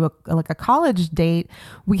to do a college date,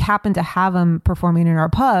 we happened to have them performing in our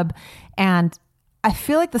pub. And I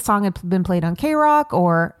feel like the song had been played on K-Rock,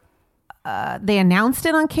 or they announced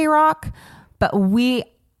it on K-Rock, but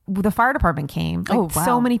the fire department came. Like,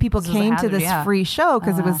 so many people came to this free show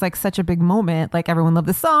because it was like such a big moment. Like everyone loved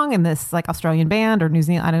the song, and this like Australian band or New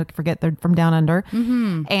Zealand, I don't forget, they're from down under.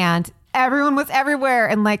 And everyone was everywhere.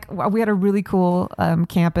 And like, we had a really cool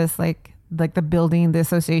campus, like the building, the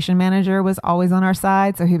association manager was always on our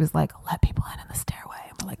side. So he was like, let people in the stairway.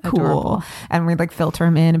 And we're like, cool. Adorable. And we'd like filter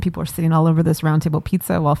them in, and people were sitting all over this round table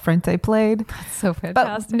pizza while Frente played. That's so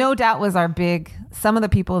fantastic. But No Doubt was some of the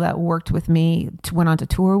people that worked with me went on to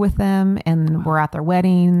tour with them and were at their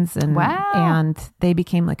weddings. And they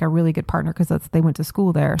became like a really good partner because they went to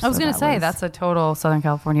school there. I was going to say, that's a total Southern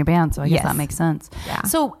California band. So I guess that makes sense. Yeah.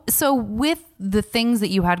 So with the things that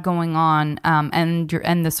you had going on, and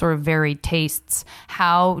the sort of varied tastes,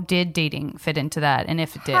 how did dating fit into that? And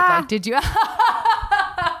if it did, like, did you?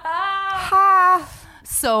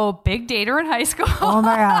 So big dater in high school. Oh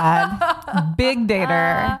my God. Big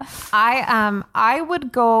dater. I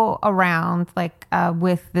would go around like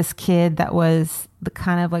with this kid that was the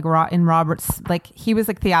kind of like in Robert's, like he was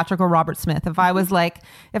like theatrical Robert Smith. If I was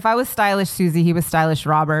stylish Siouxsie, he was stylish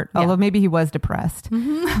Robert, although maybe he was depressed.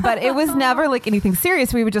 But it was never like anything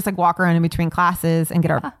serious. We would just like walk around in between classes and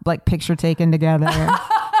get our like picture taken together.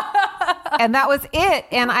 And that was it.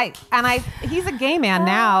 And he's a gay man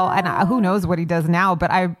now, and who knows what he does now. But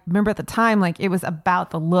I remember at the time, like it was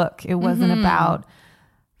about the look. It wasn't about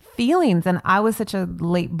feelings. And I was such a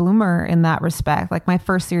late bloomer in that respect. Like my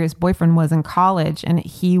first serious boyfriend was in college, and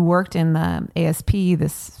he worked in the ASP,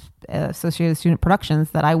 this Associated Student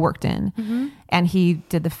Productions that I worked in. And he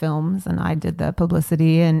did the films and I did the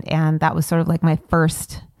publicity. And that was sort of like my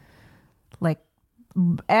first, like,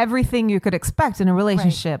 everything you could expect in a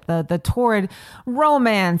relationship, the torrid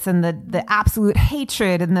romance and the absolute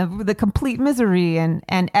hatred and the complete misery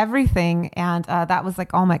and everything. And that was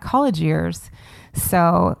like all my college years.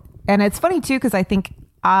 So, and it's funny too, because I think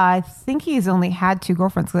he's only had 2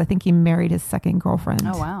 girlfriends, because I think he married his second girlfriend.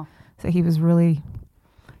 Oh, wow. So he was really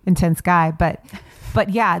intense guy. But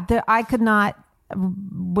yeah, I could not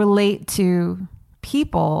relate to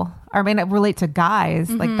people, relate to guys.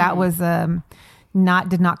 Like that was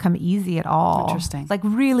did not come easy at all. Interesting. Like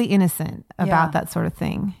really innocent about that sort of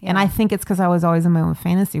thing. And I think it's because I was always in my own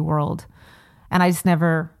fantasy world, and I just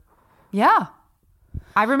never. Yeah.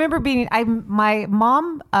 I remember my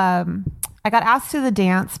mom, I got asked to the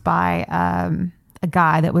dance by a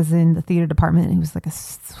guy that was in the theater department, and he was like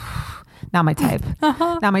not my type,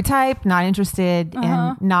 not interested,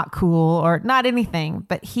 and not cool or not anything.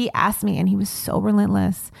 But he asked me, and he was so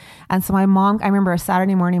relentless. And so I remember a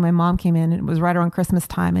Saturday morning, my mom came in, and it was right around Christmas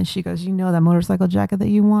time, and she goes, "You know that motorcycle jacket that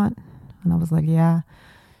you want?" And I was like, "Yeah."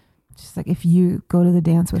 She's like, "If you go to the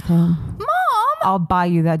dance with him, Mom, I'll buy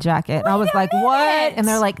you that jacket. And I was like, what? And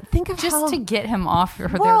they're like, think of just how, to get him off their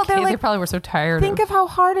Well, they're case. like, They probably were so tired. think of how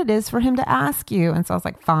hard it is for him to ask you. And so I was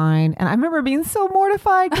like, fine. And I remember being so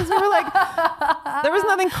mortified because we were like, there was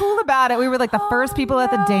nothing cool about it. We were like the first people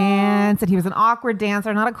at the dance, and he was an awkward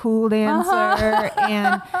dancer, not a cool dancer.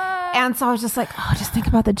 And so I was just like, oh, just think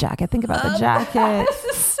about the jacket. Think about the jacket. This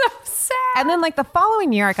is so sad. And then like the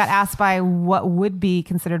following year, I got asked by what would be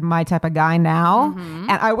considered my type of guy now.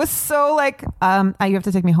 And I was so like, you have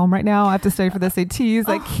to take me home right now. I have to study for the SATs.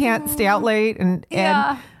 I can't stay out late. And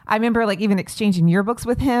I remember like even exchanging yearbooks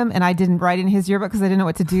with him, and I didn't write in his yearbook because I didn't know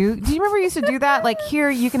what to do. Do you remember you used to do that? Like, here,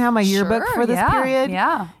 you can have my yearbook for this period.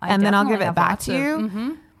 Yeah. And then I'll give it back to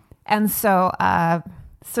you. And so,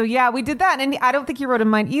 yeah, we did that. And I don't think you wrote in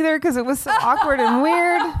mine either because it was so awkward and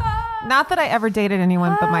weird. Not that I ever dated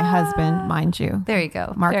anyone but my husband, mind you. There you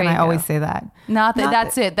go. Mark there and I go. always say that. Not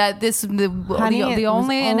that. It. That this Honey, the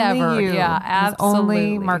only and ever. You. Yeah, absolutely.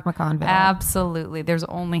 Only Mark McConville. Absolutely. There's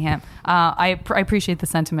only him. I appreciate the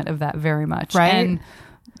sentiment of that very much. Right. And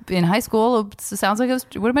in high school, it sounds like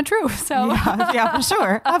it would have been true. So yeah, for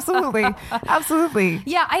sure. Absolutely.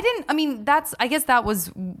 Yeah, I guess that was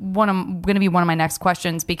going to be one of my next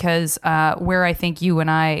questions, because where I think you and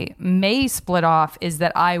I may split off is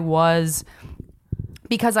that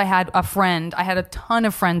because I had a ton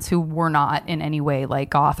of friends who were not in any way like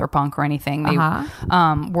goth or punk or anything. They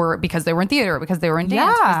were, because they were in theater, because they were in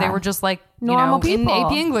dance, because they were just like normal people in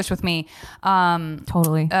AP English with me.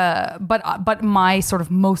 Totally. But my sort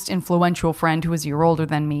of most influential friend, who was a year older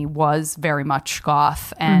than me, was very much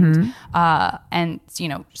goth, and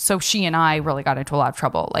so she and I really got into a lot of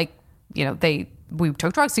trouble. Like, we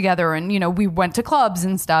took drugs together, and we went to clubs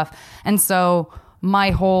and stuff, and so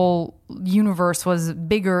my whole universe was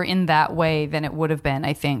bigger in that way than it would have been,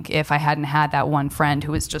 I think, if I hadn't had that one friend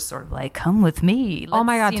who was just sort of like, come with me. Oh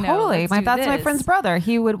my God, totally. That's my friend's brother.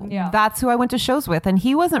 He would, that's who I went to shows with. And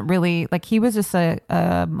he wasn't really like, he was just like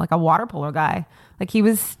a water polo guy. Like, he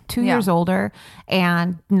was 2 years older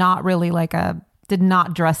and not really did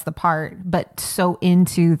not dress the part, but so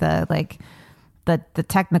into the the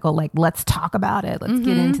technical, like, let's talk about it. Let's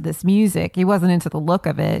get into this music. He wasn't into the look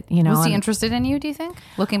of it, Was he interested in you, do you think?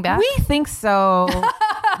 Looking back? We think so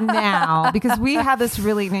now, because we had this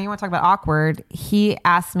really, now you want to talk about awkward. He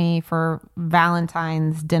asked me for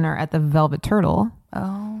Valentine's dinner at the Velvet Turtle.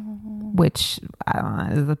 Which I don't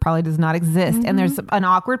know, it probably does not exist. And there's an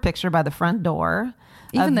awkward picture by the front door.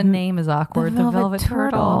 Even the name is awkward. The Velvet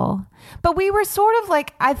Turtle. But we were sort of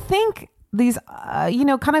like, I think these,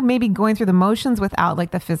 kind of maybe going through the motions without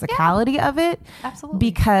like the physicality of it. Absolutely.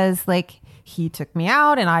 Because like he took me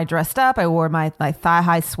out and I dressed up. I wore my thigh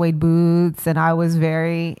high suede boots and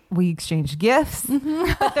we exchanged gifts,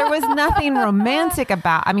 but there was nothing romantic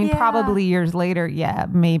about, probably years later. Yeah,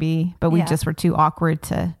 maybe, but we just were too awkward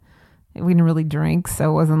we didn't really drink. So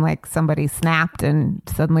it wasn't like somebody snapped and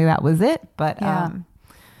suddenly that was it. But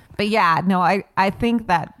yeah, no, I think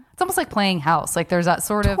that, it's almost like playing house. Like, there's that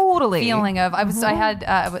sort of feeling of, I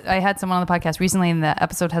had someone on the podcast recently, and the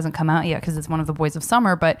episode hasn't come out yet because it's one of the boys of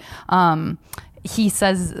summer, but he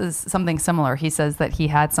says something similar. He says that he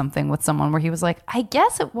had something with someone where he was like, I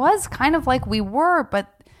guess it was kind of like we were,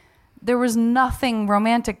 but there was nothing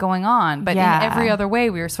romantic going on. But in every other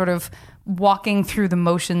way, we were sort of walking through the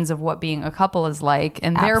motions of what being a couple is like,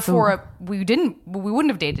 and therefore we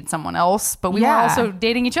wouldn't have dated someone else, but we were also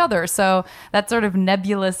dating each other. So that sort of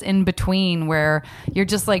nebulous in between where you're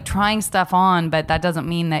just like trying stuff on, but that doesn't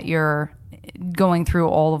mean that you're going through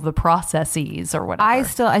all of the processes or whatever.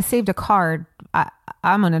 I saved a card.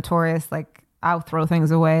 I'm a notorious, like, I'll throw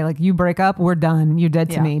things away. Like, you break up, we're done. You're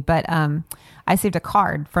dead to me. But I saved a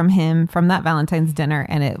card from him from that Valentine's dinner,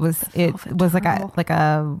 and it was like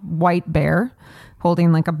a white bear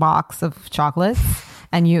holding like a box of chocolates,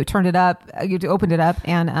 and you opened it up,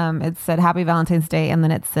 and it said Happy Valentine's Day, and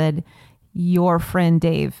then it said your friend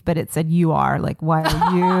Dave, but it said you are, like, why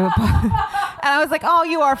are you? And I was like, oh,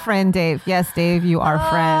 you are friend Dave. Yes, Dave, you are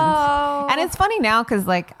friend. And it's funny now because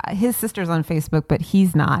like his sister's on Facebook, but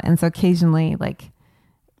he's not, and so occasionally like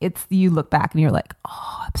you look back and you're like,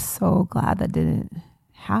 oh, I'm so glad that didn't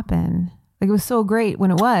happen. Like, it was so great when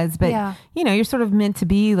it was, but you're sort of meant to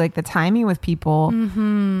be like the timing with people.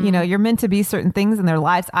 You're meant to be certain things in their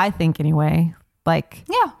lives, I think, anyway. Like,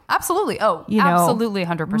 yeah, absolutely. Oh, absolutely,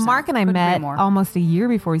 100%. Mark and I met almost a year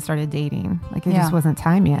before we started dating. Like, it just wasn't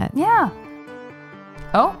time yet. Yeah.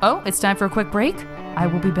 Oh, it's time for a quick break. I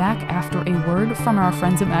will be back after a word from our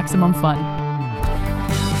friends at Maximum Fun.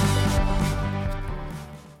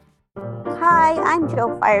 Hi, Hi, I'm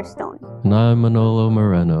Joe Firestone. And I'm Manolo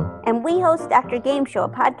Moreno. And we host Dr. Game Show, a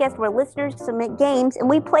podcast where listeners submit games and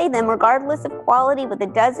we play them regardless of quality with a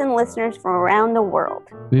dozen listeners from around the world.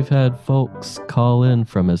 We've had folks call in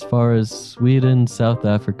from as far as Sweden, South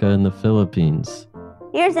Africa, and the Philippines.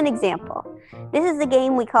 Here's an example. This is a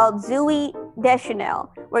game we called Zooey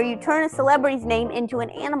Deschanel, where you turn a celebrity's name into an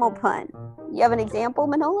animal pun. You have an example,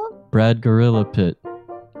 Manolo? Brad Gorilla Pit.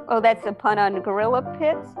 Oh, that's a pun on gorilla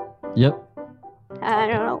pits? Yep. I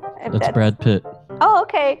don't know. If That's Brad Pitt. Oh,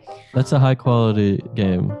 okay. That's a high quality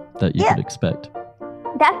game that you could expect.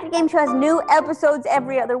 Dr. Game Show has new episodes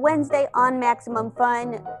every other Wednesday on Maximum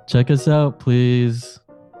Fun. Check us out, please.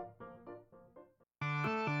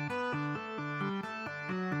 I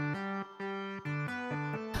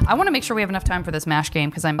want to make sure we have enough time for this MASH game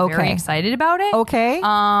because I'm very excited about it. Okay.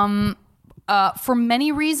 For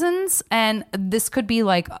many reasons, and this could be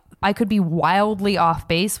like, I could be wildly off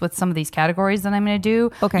base with some of these categories that I'm going to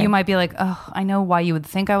do. Okay. You might be like, oh, I know why you would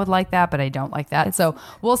think I would like that, but I don't like that. So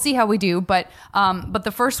we'll see how we do. But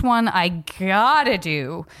the first one I gotta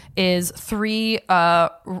do is 3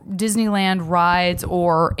 Disneyland rides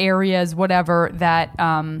or areas, whatever, that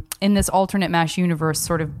in this alternate MASH universe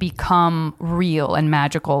sort of become real and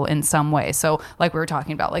magical in some way. So like we were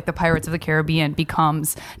talking about, like the Pirates of the Caribbean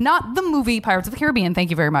becomes not the movie Pirates of the Caribbean,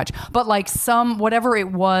 thank you very much, but like some, whatever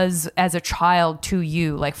it was as a child to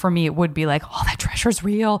you. Like for me, it would be like, oh, that treasure's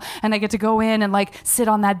real. And I get to go in and like sit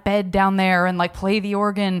on that bed down there and like play the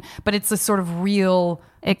organ. But it's a sort of real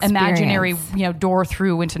imaginary, door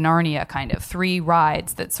through into Narnia kind of 3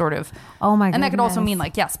 rides that sort of, oh my goodness. And that could also mean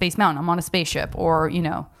like, Space Mountain, I'm on a spaceship, or,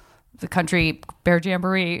 the Country Bear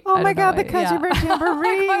Jamboree. Oh my God, the Country Bear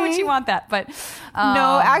Jamboree. Why would you want that? But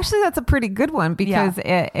no, actually, that's a pretty good one because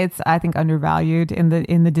it's I think undervalued in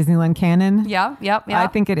the Disneyland canon. Yeah. I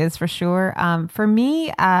think it is for sure. For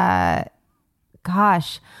me, I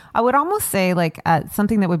would almost say like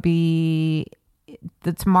something that would be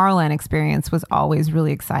the Tomorrowland experience was always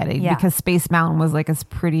really exciting because Space Mountain was like as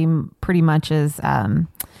pretty much as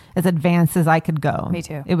advanced as I could go. Me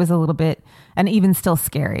too. It was a little bit, and even still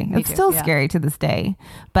scary. It's still scary to this day.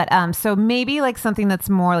 But so maybe like something that's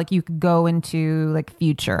more like you could go into like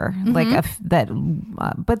future, like but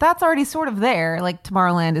that's already sort of there. Like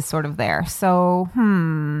Tomorrowland is sort of there. So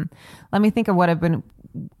let me think of what I've been.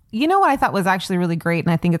 You know what I thought was actually really great,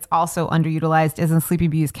 and I think it's also underutilized, is in Sleeping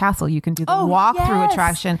Beauty's castle. You can do the walk-through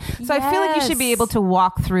attraction. So I feel like you should be able to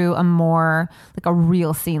walk through a more, like a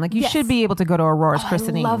real scene. Like you should be able to go to Aurora's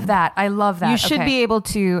christening. I love that. You should be able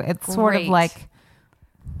to, it's sort of like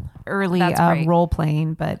early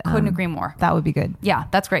role-playing, but couldn't agree more. That would be good. Yeah,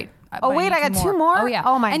 that's great. Oh, wait, I got 2 more? Oh, yeah.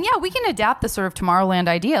 Oh, my. And we can adapt the sort of Tomorrowland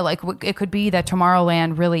idea. Like, it could be that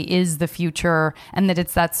Tomorrowland really is the future and that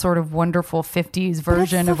it's that sort of wonderful 50s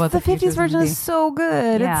version of what the 50s version is so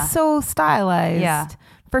good. Yeah. It's so stylized. Yeah.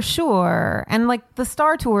 For sure. And, like, the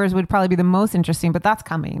Star Tours would probably be the most interesting, but that's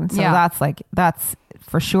coming. So that's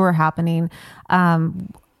for sure happening. I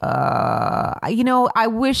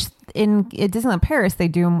wish in Disneyland Paris they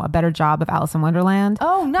do a better job of Alice in Wonderland.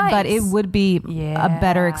 Oh, nice. But it would be a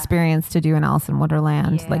better experience to do an Alice in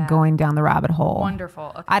Wonderland, like going down the rabbit hole.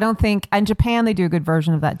 Wonderful. Okay. I don't think in Japan they do a good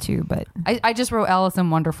version of that too, but I just wrote Alice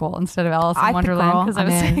in Wonderful instead of Alice in Wonderland because I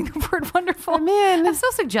was saying the word wonderful. I'm in. I'm so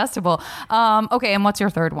suggestible. Okay, and what's your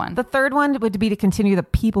third one? The third one would be to continue the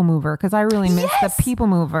People Mover because I really miss the People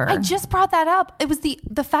Mover. I just brought that up. It was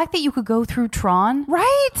the fact that you could go through Tron.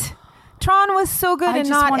 Right. Tron was so good. I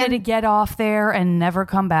just wanted to get off there and never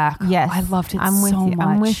come back. Yes. I loved it so much.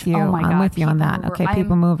 I'm with you. Oh my God. I'm with you on that. Okay,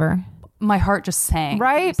 People Mover. My heart just sank.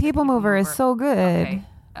 Right? People Mover is so good. Okay.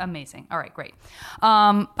 Amazing. All right, great.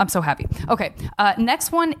 I'm so happy. Okay.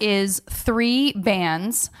 Next one is 3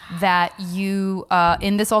 bands that you,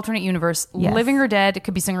 in this alternate universe, living or dead, it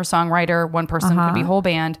could be singer-songwriter, one person, could be whole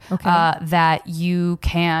band, that you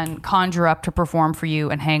can conjure up to perform for you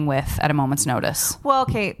and hang with at a moment's notice. Well,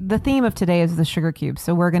 okay. The theme of today is the Sugar Cubes,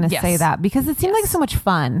 so we're going to say that because it seemed like so much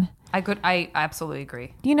fun. I absolutely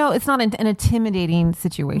agree. It's not an intimidating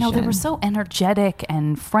situation. No, they were so energetic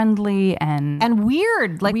and friendly and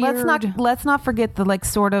weird. Like let's not forget the like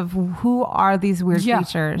sort of who are these weird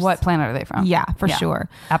creatures? What planet are they from? Yeah, for sure.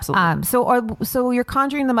 Absolutely. So you're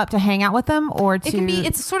conjuring them up to hang out with them, or to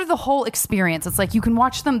it's sort of the whole experience. It's like you can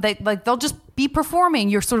watch them. They'll just be performing.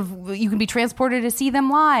 You can be transported to see them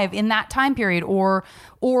live in that time period, or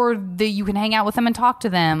you can hang out with them and talk to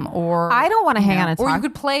them, or I don't want to hang out and talk. Or you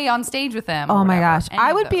could play on stage with them. Oh my gosh.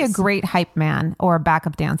 I would be a great hype man or a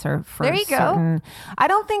backup dancer for there you go. I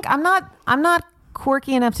don't think I'm not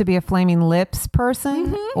quirky enough to be a Flaming Lips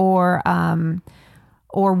person or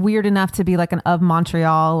weird enough to be like an Of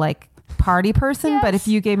Montreal like party person, but if Yes.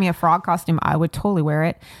 you gave me a frog costume, I would totally wear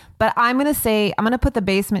it. But I'm going to put the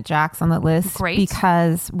basement jacks on the list. Great.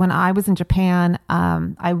 Because when I was in Japan,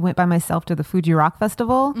 I went by myself to the Fuji Rock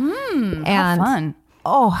Festival. How And fun.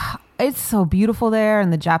 oh, it's so beautiful there,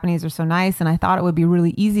 and the Japanese are so nice. And I thought it would be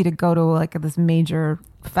really easy to go to like this major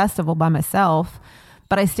festival by myself.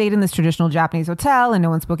 But I stayed in this traditional Japanese hotel, and no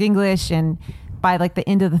one spoke English. And by like the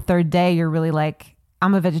end of the third day, you're really like,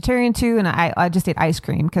 I'm a vegetarian too, and I just ate ice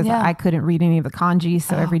cream because Yeah. I couldn't read any of the kanji.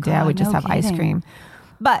 So every day I God, would just no have ice kidding. cream.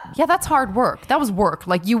 But Yeah, that's hard work. That was work.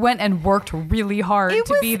 Like you went and worked really hard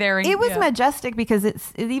to be there. And, it was majestic because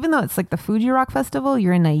even though it's like the Fuji Rock Festival,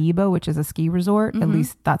 you're in Naibo, which is a ski resort. At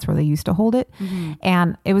least that's where they used to hold it.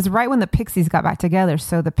 And it was right when the Pixies got back together.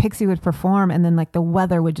 So the Pixie would perform, and then like the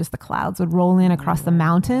weather would the clouds would roll in across the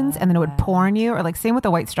mountains, and then it would pour on you, or like same with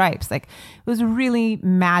the White Stripes. Like it was really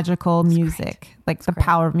magical music, like the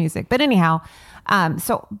power of music. But anyhow,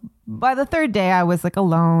 so by the third day, I was like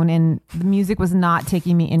alone, and the music was not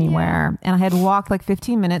taking me anywhere. And I had walked like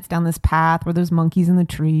 15 minutes down this path where there's monkeys in the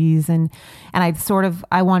trees, and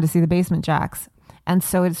I wanted to see the basement jacks. And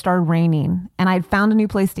so it started raining, and I'd found a new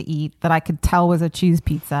place to eat that I could tell was a cheese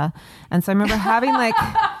pizza. And so I remember having like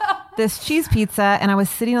this cheese pizza, and I was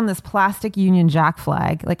sitting on this plastic Union Jack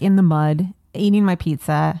flag, like in the mud, eating my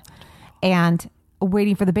pizza and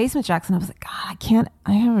waiting for the basement jacks. And I was like, God,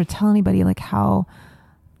 I never tell anybody like how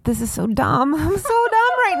this is so dumb. I'm so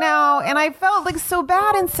dumb right now. And I felt like so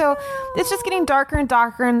bad. And so it's just getting darker and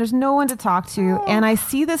darker, and there's no one to talk to. And I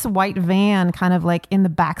see this white van kind of like in the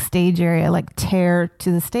backstage area, like tear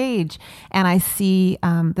to the stage. And I see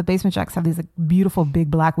the basement jacks have these like beautiful big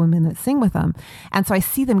black women that sing with them. And so I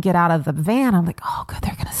see them get out of the van. I'm like, oh, good,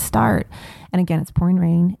 they're going to start. And again, it's pouring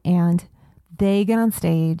rain. And they get on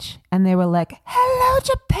stage, and they were like, hello,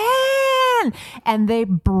 Japan. And they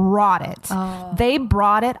brought it. They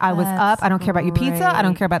brought it. I was up. I don't care about your pizza. I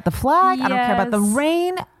don't care about the flag. I don't care about the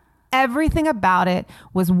rain. Everything about it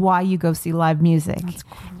was why you go see live music.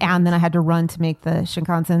 And then I had to run to make the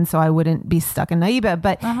Shinkansen so I wouldn't be stuck in Naiba.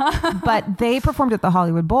 But they performed at the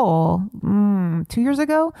Hollywood Bowl 2 years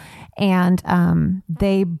ago. And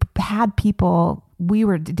they had people, we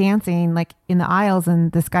were dancing like in the aisles,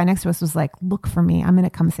 and this guy next to us was like, look for me. I'm going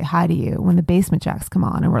to come say hi to you when the basement jacks come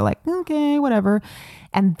on. And we're like, okay, whatever.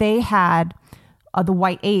 And they had the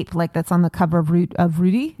white ape, like that's on the cover of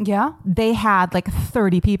Rudy. Yeah. They had like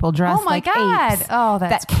 30 people dressed like apes. Oh,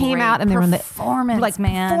 that's that came great. out, and they were in the Performance, like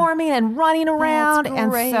man. performing and running around.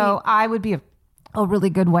 And great. so I would be a really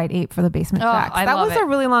good white ape for the basement jacks. I that love was it. a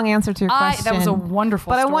really long answer to your question. That was a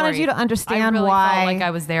wonderful But story. I wanted you to understand I really why. felt like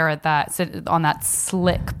I was there at that, on that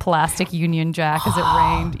slick plastic Union Jack as it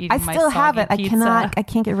rained. Eating I my still have soggy it. pizza. I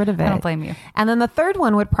can't get rid of it. I don't blame you. And then the third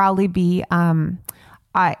one would probably be,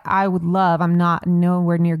 I would love, I'm not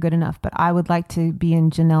nowhere near good enough, but I would like to be in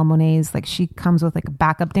Janelle Monáe's, like she comes with like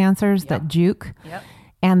backup dancers that juke,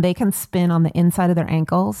 and they can spin on the inside of their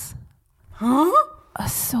ankles. Huh?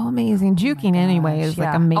 So amazing. Juking anyway is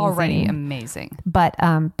like amazing. Already amazing. But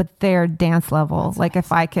their dance level, like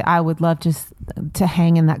if I could, I would love just to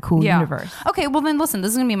hang in that cool universe. Okay, well then listen,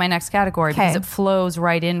 this is going to be my next category because it flows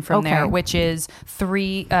right in from there, which is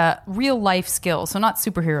 3 real life skills. So not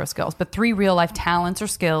superhero skills, but 3 real life talents or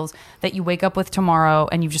skills that you wake up with tomorrow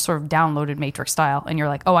and you've just sort of downloaded Matrix style and you're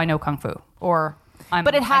like, oh, I know Kung Fu, or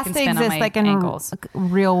but it has to exist like in ankles.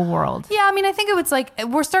 Real world. Yeah, I mean, I think it was like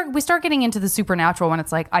we start getting into the supernatural when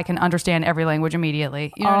it's like I can understand every language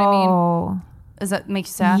immediately. You know what I mean? Does that make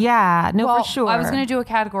you sad? Yeah, no, for sure. I was going to do a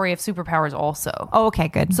category of superpowers also. Oh, okay,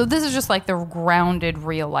 good. So this is just like the grounded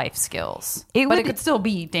real life skills. But it could still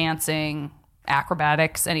be dancing,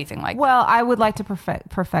 acrobatics, anything like that. Well, I would like to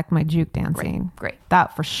perfect my juke dancing. Great.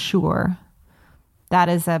 That for sure. That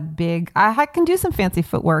is a big, I can do some fancy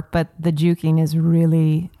footwork, but the juking is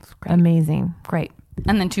really amazing. Great.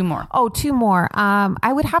 And then 2 more. Oh, 2 more.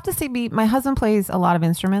 I would have to say my husband plays a lot of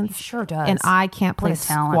instruments. He sure does. And I can't play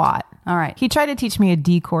squat. All right. He tried to teach me a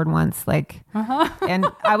D chord once, and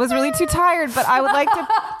I was really too tired, but I would like to.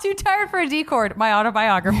 Too tired for a D chord, my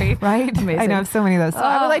autobiography. Right? Amazing. I know, I have so many of those. So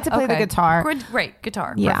I would like to play the guitar. Great.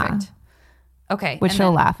 Guitar. Yeah. Perfect. Okay. Which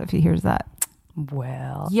he'll laugh if he hears that.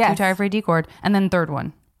 Well, yes. Too tired for a D chord. And then third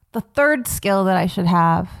one. The third skill that I should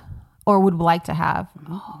have or would like to have,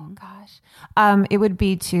 oh gosh, it would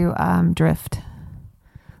be to drift.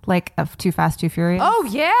 Like Too Fast, Too Furious. Oh,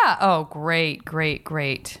 yeah. Oh,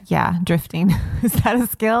 great. Yeah, drifting. Is that a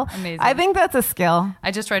skill? Amazing. I think that's a skill. I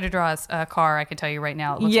just tried to draw a car. I can tell you right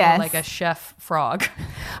now. It looks Yes. more like a chef frog.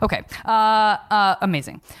 Okay.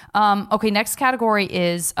 Amazing. Okay, next category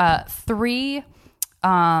is 3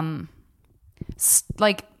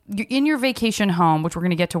 like in your vacation home, which we're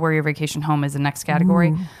going to get to where your vacation home is the next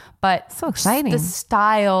category. But so exciting. The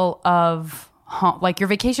style of home, like your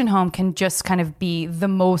vacation home can just kind of be the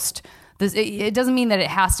most. It doesn't mean that it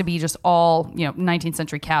has to be just all 19th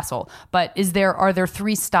century castle. But are there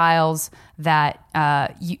 3 styles that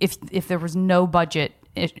if there was no budget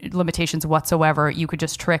limitations whatsoever, you could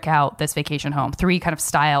just trick out this vacation home? 3 kind of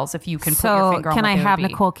styles, if you can put your finger on. Can what I they have would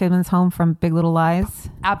be. Nicole Kidman's home from Big Little Lies?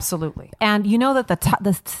 Absolutely. And you know that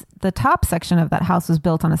the top section of that house was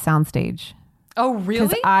built on a soundstage. Oh, really?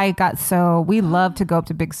 Because we love to go up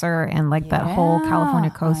to Big Sur, and like that whole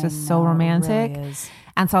California coast is so romantic. Really is.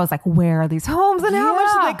 And so I was like, where are these homes and how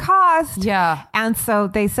much do they cost? Yeah. And so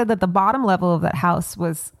they said that the bottom level of that house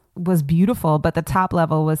was beautiful, but the top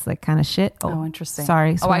level was like kind of shit. Oh, interesting.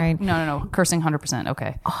 Sorry. No. Cursing 100%.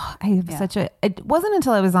 Okay. Oh, I have it wasn't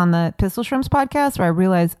until I was on the Pistol Shrimps podcast where I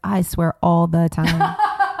realized I swear all the time.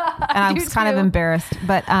 And I was kind of embarrassed.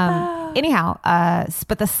 But anyhow,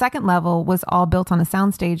 but the second level was all built on a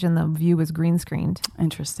soundstage and the view was green screened.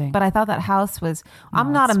 Interesting. But I thought that house was,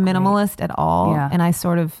 I'm not a minimalist at all. Yeah. And I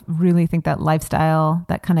sort of really think that lifestyle,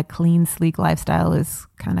 that kind of clean, sleek lifestyle is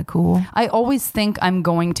kind of cool. I always think I'm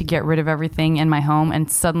going to get rid of everything in my home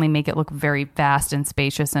and suddenly make it look very vast and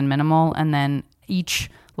spacious and minimal. And then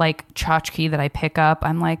each like tchotchke that I pick up,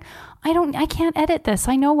 I'm like, I can't edit this.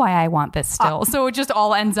 I know why I want this still. So it just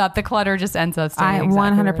all ends up, the clutter just ends up staying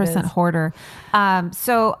exactly 100% hoarder.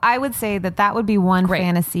 So I would say that would be one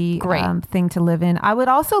fantasy thing to live in. I would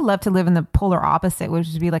also love to live in the polar opposite, which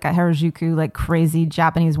would be like a Harajuku, like crazy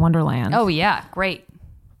Japanese wonderland. Oh yeah. Great.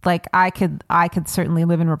 Like I could certainly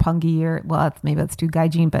live in Roppongi, or maybe that's too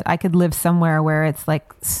gaijin, but I could live somewhere where it's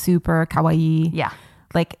like super kawaii. Yeah.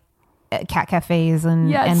 Like cat cafes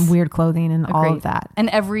and weird clothing and all of that. And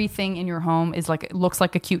everything in your home is like, it looks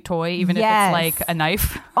like a cute toy, even if it's like a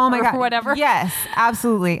knife. Oh my God. Whatever. Yes,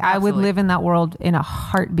 absolutely. I would live in that world in a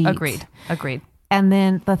heartbeat. Agreed. And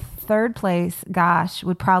then the third place,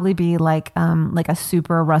 would probably be like a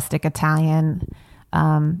super rustic Italian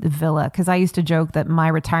villa, because I used to joke that my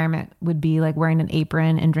retirement would be like wearing an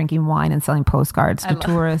apron and drinking wine and selling postcards to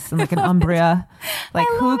tourists and like an Umbria, like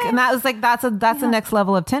and that was like that's the next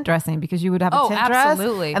level of tent dressing, because you would have a tent dress,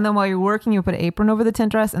 and then while you're working you would put an apron over the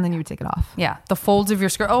tent dress and then you would take it off. Yeah, the folds of your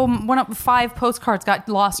skirt. 5 postcards got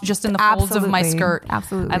lost just in the folds of my skirt.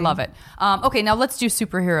 Absolutely, I love it. Okay, now let's do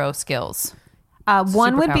superhero skills.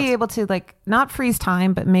 One would be able to like not freeze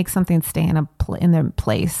time, but make something stay in their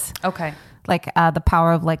place. Okay. Like the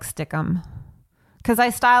power of like stick 'em, because I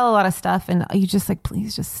style a lot of stuff and you just like,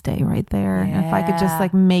 please just stay right there. Yeah. If I could just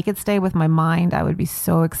like make it stay with my mind, I would be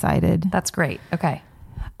so excited. That's great. Okay.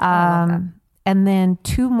 And then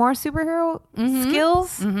 2 more superhero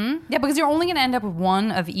skills. Mm-hmm. Yeah, because you're only going to end up with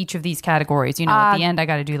one of each of these categories. At the end, I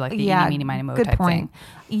got to do like the eeny, meeny, miny, moe type thing.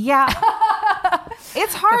 Yeah.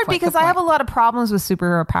 It's hard because I have a lot of problems with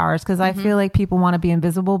superhero powers, because I feel like people want to be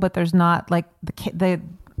invisible, but there's not like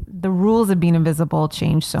the rules of being invisible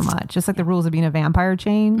change so much, just like the rules of being a vampire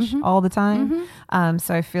change all the time.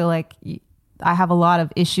 So I feel like I have a lot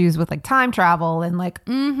of issues with like time travel and like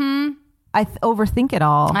I overthink it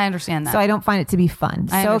all. I understand that. So I don't find it to be fun.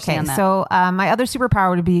 I understand that. So my other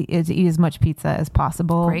superpower would be to eat as much pizza as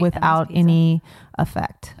possible without any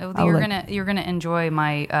effect. You're gonna enjoy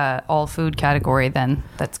my all food category then.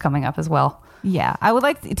 That's coming up as well. Yeah, I would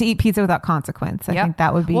like to eat pizza without consequence. I think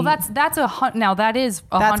that would be... Well, that is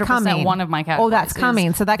 100% one of my categories. Oh, that's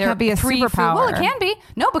coming. So that can't be a superpower. Well, it can be.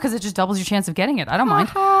 No, because it just doubles your chance of getting it. I don't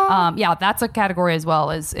mind. Yeah, that's a category as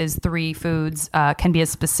well, is 3 foods. Can be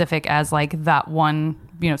as specific as like that one,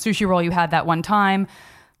 sushi roll you had that one time,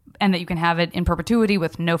 and that you can have it in perpetuity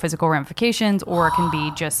with no physical ramifications, or it can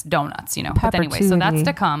be just donuts, But anyway, so that's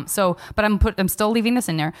to come. So, but I'm still leaving this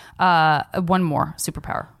in there. One more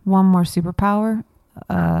superpower.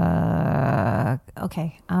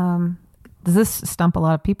 Okay. Does this stump a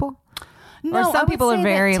lot of people? No, or some people are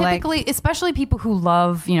very typically, especially people who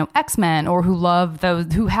love, X-Men, or who love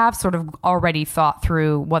those who have sort of already thought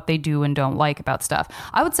through what they do and don't like about stuff.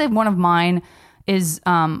 I would say one of mine is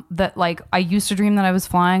that like I used to dream that I was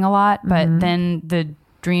flying a lot, but then the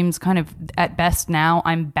dreams kind of, at best now,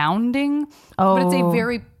 I'm bounding. But it's a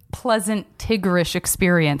very pleasant tigerish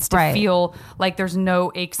experience to feel like there's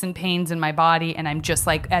no aches and pains in my body, and I'm just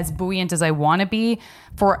like as buoyant as I want to be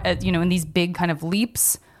for in these big kind of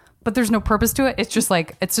leaps. But there's no purpose to it. It's just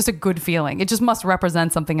a good feeling. It just must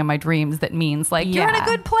represent something in my dreams that means like you're in a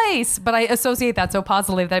good place. But I associate that so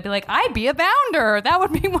positively that I'd be like, I'd be a bounder. That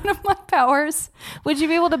would be one of my powers. Would you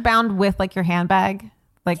be able to bound with like your handbag?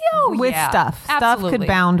 Like with stuff? Absolutely. Stuff could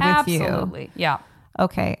bound with you. Absolutely. Yeah.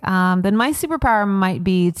 Okay. Then my superpower might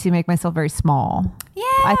be to make myself very small. Yeah.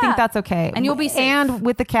 I think that's okay. And you'll be safe. And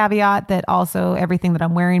with the caveat that also everything that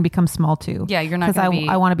I'm wearing becomes small too. Yeah, you're not going to be...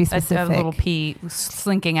 I want to be specific. A little pea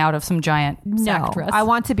slinking out of some giant sack dress. I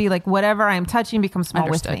want to be like whatever I'm touching becomes small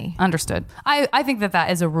with me. Understood. I think that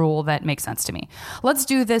is a rule that makes sense to me. Let's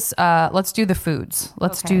do this. Let's do the foods.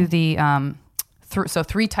 Let's do the... so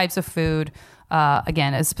 3 types of food,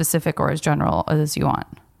 again, as specific or as general as you want.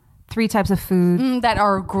 3 types of food that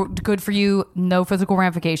are good for you. No physical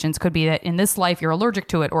ramifications. Could be that in this life you're allergic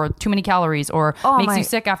to it, or too many calories, or makes you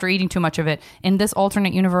sick after eating too much of it. In this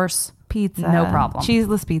alternate universe, pizza, no problem.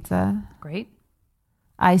 Cheeseless pizza, great.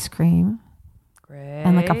 Ice cream, great,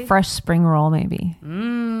 and like a fresh spring roll, maybe.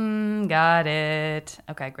 Got it.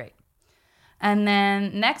 Okay, great. And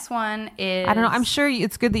then next one is... I don't know. I'm sure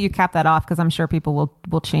it's good that you cap that off because I'm sure people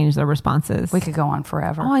will change their responses. We could go on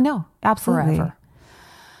forever. Oh, I know. Absolutely. Forever.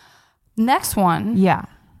 Next one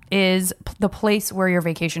is the place where your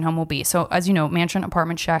vacation home will be. So as you know, mansion,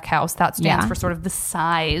 apartment, shack, house, that stands for sort of the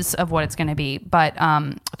size of what it's going to be. But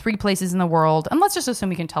 3 places in the world, and let's just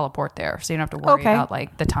assume you can teleport there so you don't have to worry about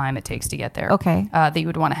like the time it takes to get there. Okay. That you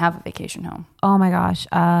would want to have a vacation home. Oh my gosh.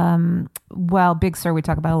 Well, Big Sur we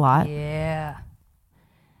talk about a lot. Yeah.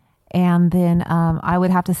 And then I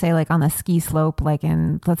would have to say like on the ski slope, like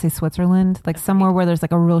in, let's say Switzerland, like somewhere where there's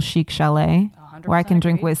like a real chic chalet where I can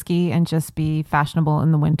drink whiskey and just be fashionable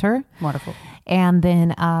in the winter. Wonderful. And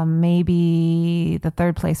then maybe the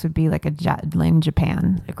third place would be like in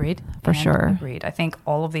Japan. Agreed. For sure. Agreed. I think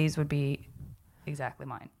all of these would be exactly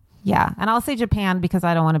mine. Yeah. And I'll say Japan because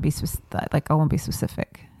I don't want to be I won't be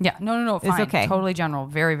specific. Yeah. No. Fine. It's okay. Totally general.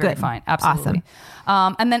 Very, very Good. fine. Absolutely.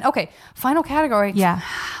 Awesome. And then, final category. Yeah.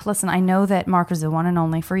 Listen, I know that Mark is the one and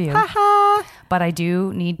only for you. But I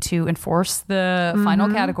do need to enforce the final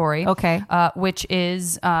category. Okay. Which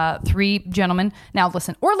is 3 gentlemen. Now,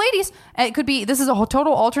 listen, or ladies. It could be, this is a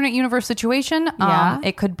total alternate universe situation.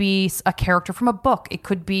 It could be a character from a book. It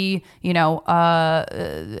could be,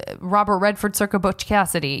 Robert Redford circa Butch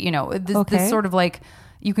Cassidy. This sort of like,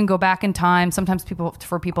 you can go back in time. Sometimes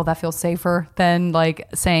for people that feel safer than like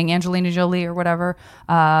saying Angelina Jolie or whatever.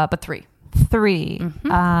 But 3. 3.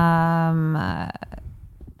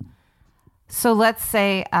 So let's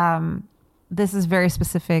say this is very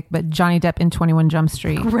specific, but Johnny Depp in 21 Jump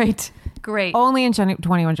Street. Great. Only in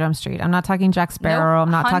 21 Jump Street. I'm not talking Jack Sparrow. Nope,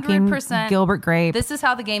 I'm not talking 100%. Gilbert Grape. This is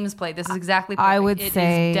how the game is played. This is exactly perfect. I would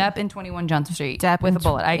say it is Depp in 21 Jump Street. Depp with a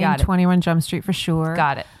bullet. I got it. 21 Jump Street for sure.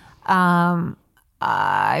 Got it.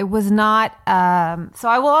 I was not. So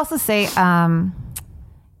I will also say. I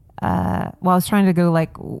was trying to go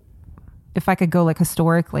like, if I could go like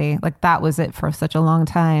historically, like that was it for such a long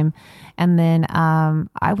time, and then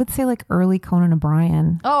I would say like early Conan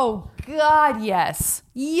O'Brien. Oh God, yes,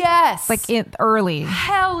 like early.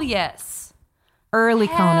 Hell yes, early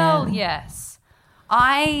Conan. Hell yes,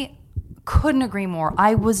 I couldn't agree more.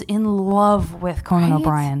 I was in love with Conan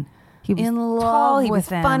O'Brien. He was in love tall, he with was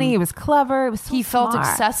him. funny, he was clever, it was so he felt smart.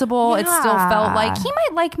 accessible. It still felt like he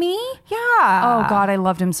might like me. Yeah. Oh God, I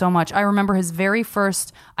loved him so much. I remember his very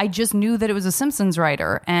first, I just knew that it was a Simpsons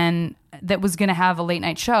writer and that was going to have a late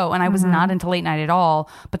night show. And I was not into late night at all,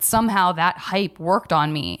 but somehow that hype worked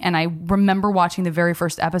on me. And I remember watching the very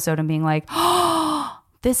first episode and being like, oh,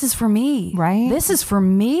 this is for me. Right? This is for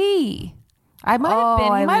me. I might have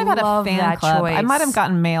been. He might have had a fan club. Choice. I might have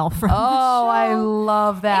gotten mail from. Oh, I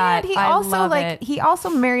love that. And he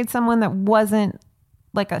also married someone that wasn't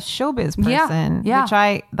like a showbiz person. Yeah. Which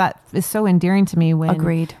that is so endearing to me when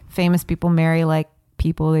Agreed. famous people marry like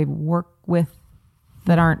people they work with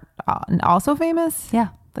that aren't also famous. Yeah.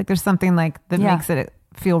 Like there's something like that makes it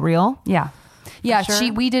feel real. Yeah. Yeah.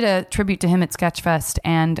 Sure. We did a tribute to him at Sketchfest,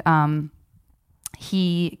 and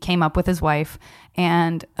he came up with his wife.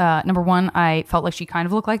 And number one, I felt like she kind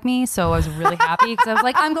of looked like me. So I was really happy because I was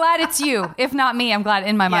like, I'm glad it's you. If not me, I'm glad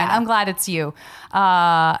in my mind. I'm glad it's you.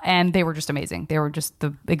 And they were just amazing. They were just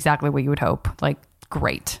exactly what you would hope. Like,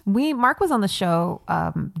 great. Mark was on the show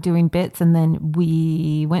doing bits, and then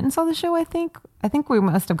we went and saw the show. I think we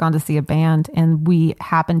must have gone to see a band, and we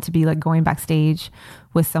happened to be like going backstage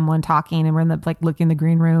with someone talking, and we're in the like looking in the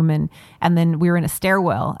green room, and then we were in a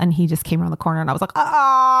stairwell, and he just came around the corner, and I was like,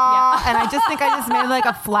 and I just think I just made like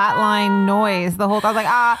a flatline noise the whole time. I was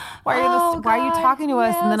like, why are you talking to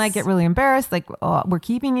us? And then I get really embarrassed, like, we're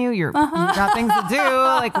keeping you. You got things to do.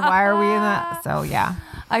 Like, why are we in that? So yeah.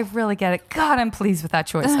 I really get it. God, I'm pleased with that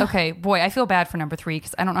choice. Okay, boy, I feel bad for number 3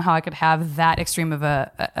 because I don't know how I could have that extreme of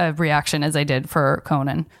a reaction as I did for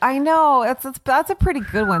Conan. I know that's a pretty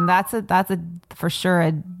good one. That's a for sure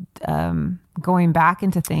going back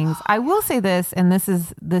into things. I will say this, and this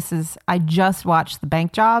is I just watched The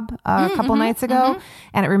Bank Job a couple nights ago,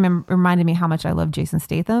 and it reminded me how much I love Jason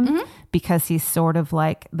Statham because he's sort of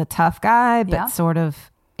like the tough guy, but sort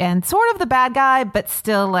of the bad guy, but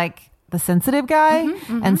still like the sensitive guy.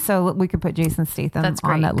 And so we could put Jason Statham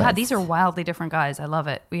on that list. God, these are wildly different guys. I love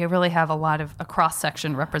it. We really have a cross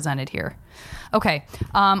section represented here. Okay.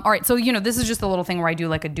 All right. So, this is just a little thing where I do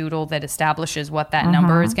like a doodle that establishes what that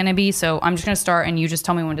number is going to be. So I'm just going to start and you just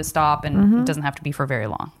tell me when to stop, and it doesn't have to be for very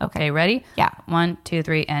long. Okay. Ready? Yeah. 1, 2,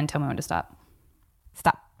 3, and tell me when to stop.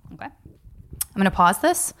 Stop. Okay. I'm going to pause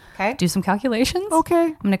this. Okay. Do some calculations. Okay.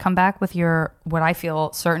 I'm going to come back with what I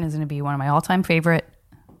feel certain is going to be one of my all-time favorite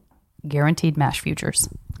guaranteed MASH futures.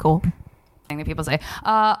 Cool. Thing that people say,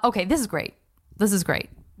 okay, this is great.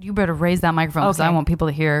 You better raise that microphone because I want people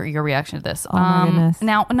to hear your reaction to this. Oh my goodness.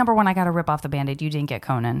 Now, number one, I got to rip off the Band-Aid. You didn't get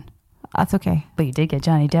Conan. That's okay. But you did get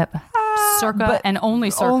Johnny Depp. Circa and only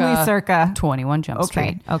circa 21 Jump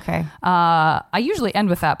Street. Okay. I usually end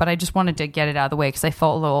with that, but I just wanted to get it out of the way because I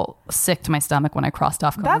felt a little sick to my stomach when I crossed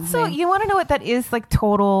off Conan's name. You want to know what that is like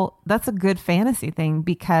that's a good fantasy thing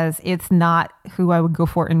because it's not who I would go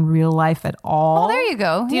for in real life at all. Oh, there you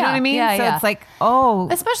go. Do you know what I mean? Yeah, it's like,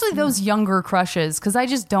 especially those younger crushes, because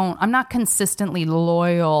I'm not consistently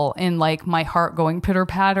loyal in like my heart going pitter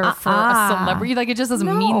patter for a celebrity. Like it just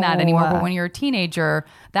doesn't mean that anymore. But when you're a teenager,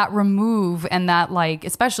 that remove and that like,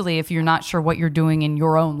 especially if you're not sure what you're doing in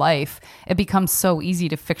your own life, it becomes so easy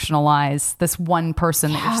to fictionalize this one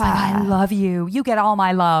person that you're just like, I love you. You get all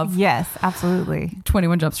my love. Yes, absolutely.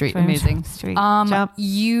 21 Jump Street. Amazing. Jump.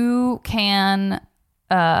 You can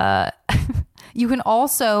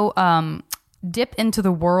also dip into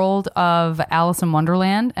the world of Alice in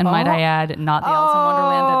Wonderland, and might I add, not the Alice in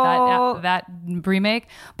Wonderland that remake,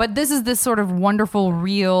 but this is this sort of wonderful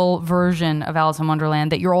real version of Alice in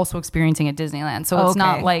Wonderland that you're also experiencing at Disneyland. So it's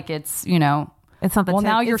not like it's it's not the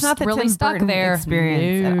now you're really stuck Burton there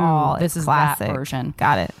experience at all. This is classic. that version.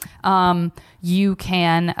 Got it. You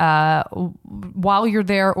can while you're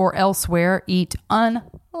there or elsewhere eat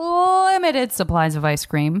unlimited supplies of ice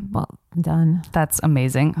cream. Well done. That's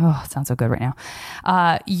amazing. Oh, it sounds so good right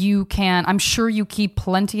now. You can, I'm sure you keep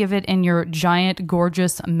plenty of it in your giant,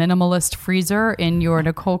 gorgeous, minimalist freezer in your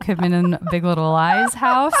Nicole Kidman and Big Little Lies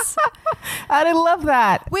house. I love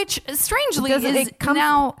that. Which strangely it's in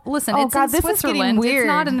Switzerland. This is getting weird. It's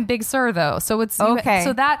not in the Big Sur though. So it's okay.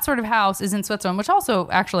 So that sort of house is in Switzerland, which also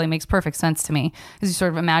actually makes perfect sense to me because you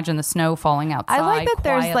sort of imagine the snow falling outside. I like that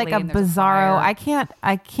there's like a bizarro. I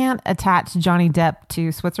can't attach Johnny Depp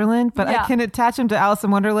to Switzerland, but I can attach him to Alice in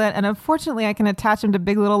Wonderland, and unfortunately, I can attach him to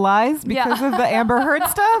Big Little Lies because of the Amber Heard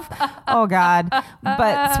stuff. Oh God!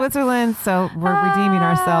 But Switzerland, so we're redeeming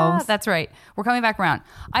ourselves. That's right. We're coming back around.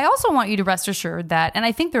 I also want you to rest assured that, and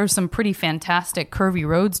I think there are some pretty fantastic curvy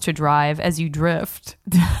roads to drive as you drift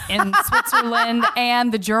in Switzerland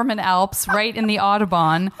and the German Alps. Right in the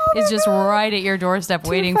Autobahn is just right at your doorstep,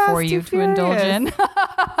 waiting for you to indulge in.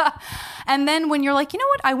 And then when you're like, you know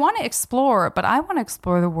what, I want to explore, but I want to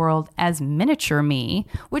explore the world as miniature me,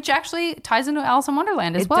 which actually ties into Alice in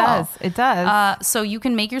Wonderland as well. It does. So you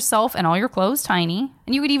can make yourself and all your clothes tiny,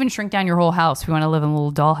 and you could even shrink down your whole house if you want to live in a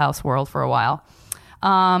little dollhouse world for a while.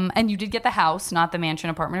 And you did get the house, not the mansion,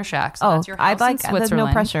 apartment, or shack. So that's your house in Switzerland. There's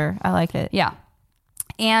no pressure. I like it. Yeah.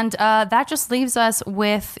 And that just leaves us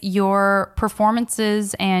with your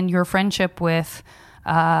performances and your friendship with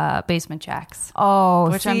Basement Jacks.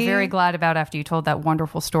 Which I'm very glad about after you told that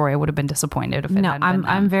wonderful story. I would have been disappointed if it hadn't been.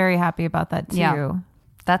 I'm very happy about that too. Yeah.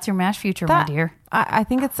 That's your MASH future, my dear. I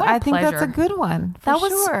think that's a good one. That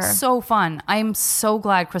was so fun. I'm so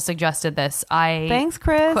glad Chris suggested this. Thanks,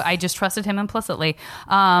 Chris. I just trusted him implicitly.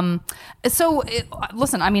 Listen,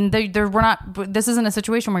 I mean, we're not. This isn't a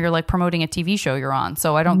situation where you're like promoting a TV show you're on.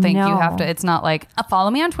 So I don't think you have to. It's not like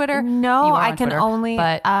follow me on Twitter. No, I can only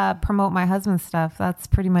promote my husband's stuff. That's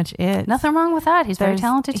pretty much it. Nothing wrong with that. He's very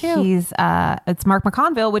talented too. It's Mark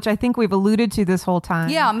McConville, which I think we've alluded to this whole time.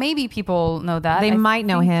 Yeah, maybe people know that. They might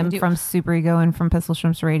know him from Super Ego and from Pistol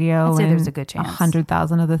Shrimps Radio. I'd say there's a good chance.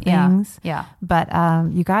 100,000 other things. Yeah. But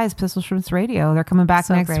you guys, Pistol Shrimps Radio, they're coming back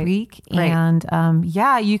next week. Great. And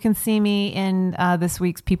you can see me in this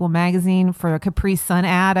week's People magazine for a Capri Sun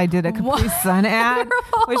ad. I did a Capri Sun ad,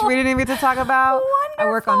 which we didn't even get to talk about. Wonderful. I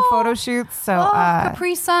work on photo shoots. So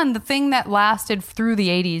Capri Sun, the thing that lasted through the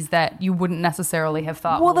 80s that you wouldn't necessarily have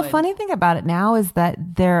thought Well, the funny thing about it now is that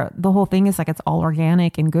the whole thing is like it's all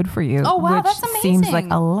organic and good for you. Oh, wow, which that's amazing. Seems like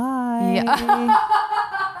a lie. Yeah.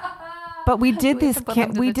 But we did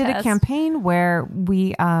a campaign where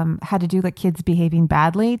we had to do like kids behaving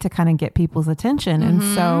badly to kind of get people's attention. And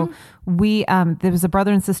so we there was a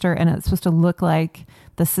brother and sister, and it's supposed to look like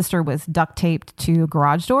the sister was duct taped to a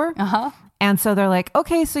garage door. And so they're like,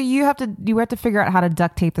 okay, so you have to figure out how to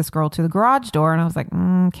duct tape this girl to the garage door. And I was like,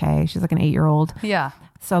 okay. She's like an 8-year-old. Yeah.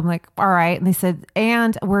 So I'm like, all right. And they said,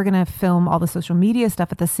 and we're going to film all the social media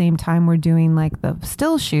stuff at the same time we're doing like the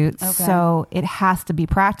still shoots. Okay. So it has to be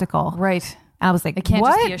practical. Right. And I was like, it can't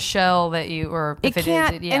what? just be a shell that you, or if it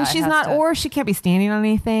can't, is, yeah, and she's not, or she can't be standing on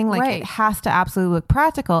anything. Like it has to absolutely look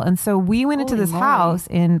practical. And so we went into this house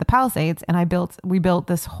in the Palisades, and we built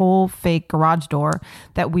this whole fake garage door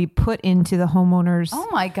that we put into the homeowner's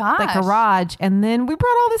like garage. And then we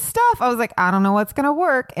brought all this stuff. I was like, I don't know what's going to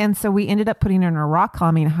work. And so we ended up putting her in a rock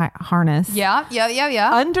climbing harness. Yeah.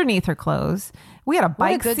 Underneath her clothes. We had a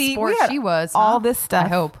bike seat. Sport she was. All this stuff. I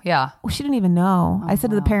hope. Yeah. Well, she didn't even know. I said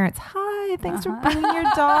to the parents, hi, thanks for bringing your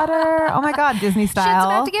daughter. Oh my God, Disney style. Shit's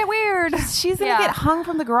about to get weird. She's going to get hung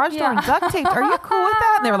from the garage door and duct taped. Are you cool with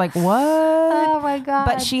that? And they were like, what? Oh my God.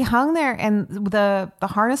 But she hung there, and the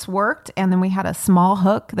harness worked. And then we had a small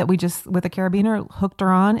hook that we just, with a carabiner, hooked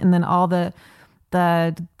her on. And then all the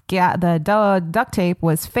duct tape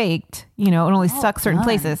was faked. It only stuck certain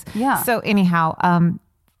places. Yeah. So anyhow,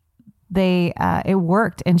 it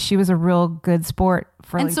worked, and she was a real good sport.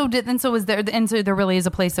 So there really is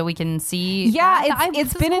a place that we can see. Yeah,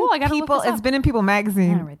 it's been in People. It's been in People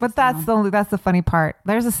magazine. But that's the funny part.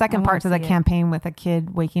 There's a second part to the campaign with a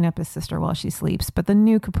kid waking up his sister while she sleeps. But the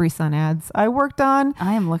new Capri Sun ads I worked on.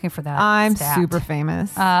 I am looking for that. I'm super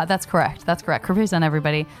famous. That's correct. Capri Sun,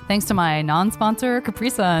 everybody. Thanks to my non-sponsor, Capri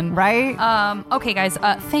Sun. Right. Okay, guys.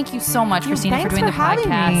 Thank you so much, Kristina, for doing the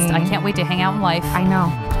podcast. Me. I can't wait to hang out in life. I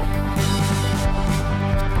know.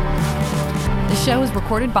 The show is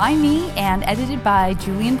recorded by me and edited by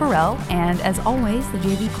Julian Burrell. And as always, the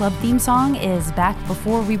JV Club theme song is Back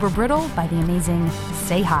Before We Were Brittle by the amazing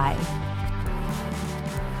Say Hi.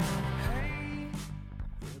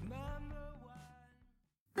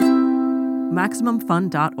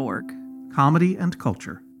 MaximumFun.org. Comedy and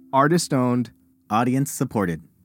culture. Artist owned. Audience supported.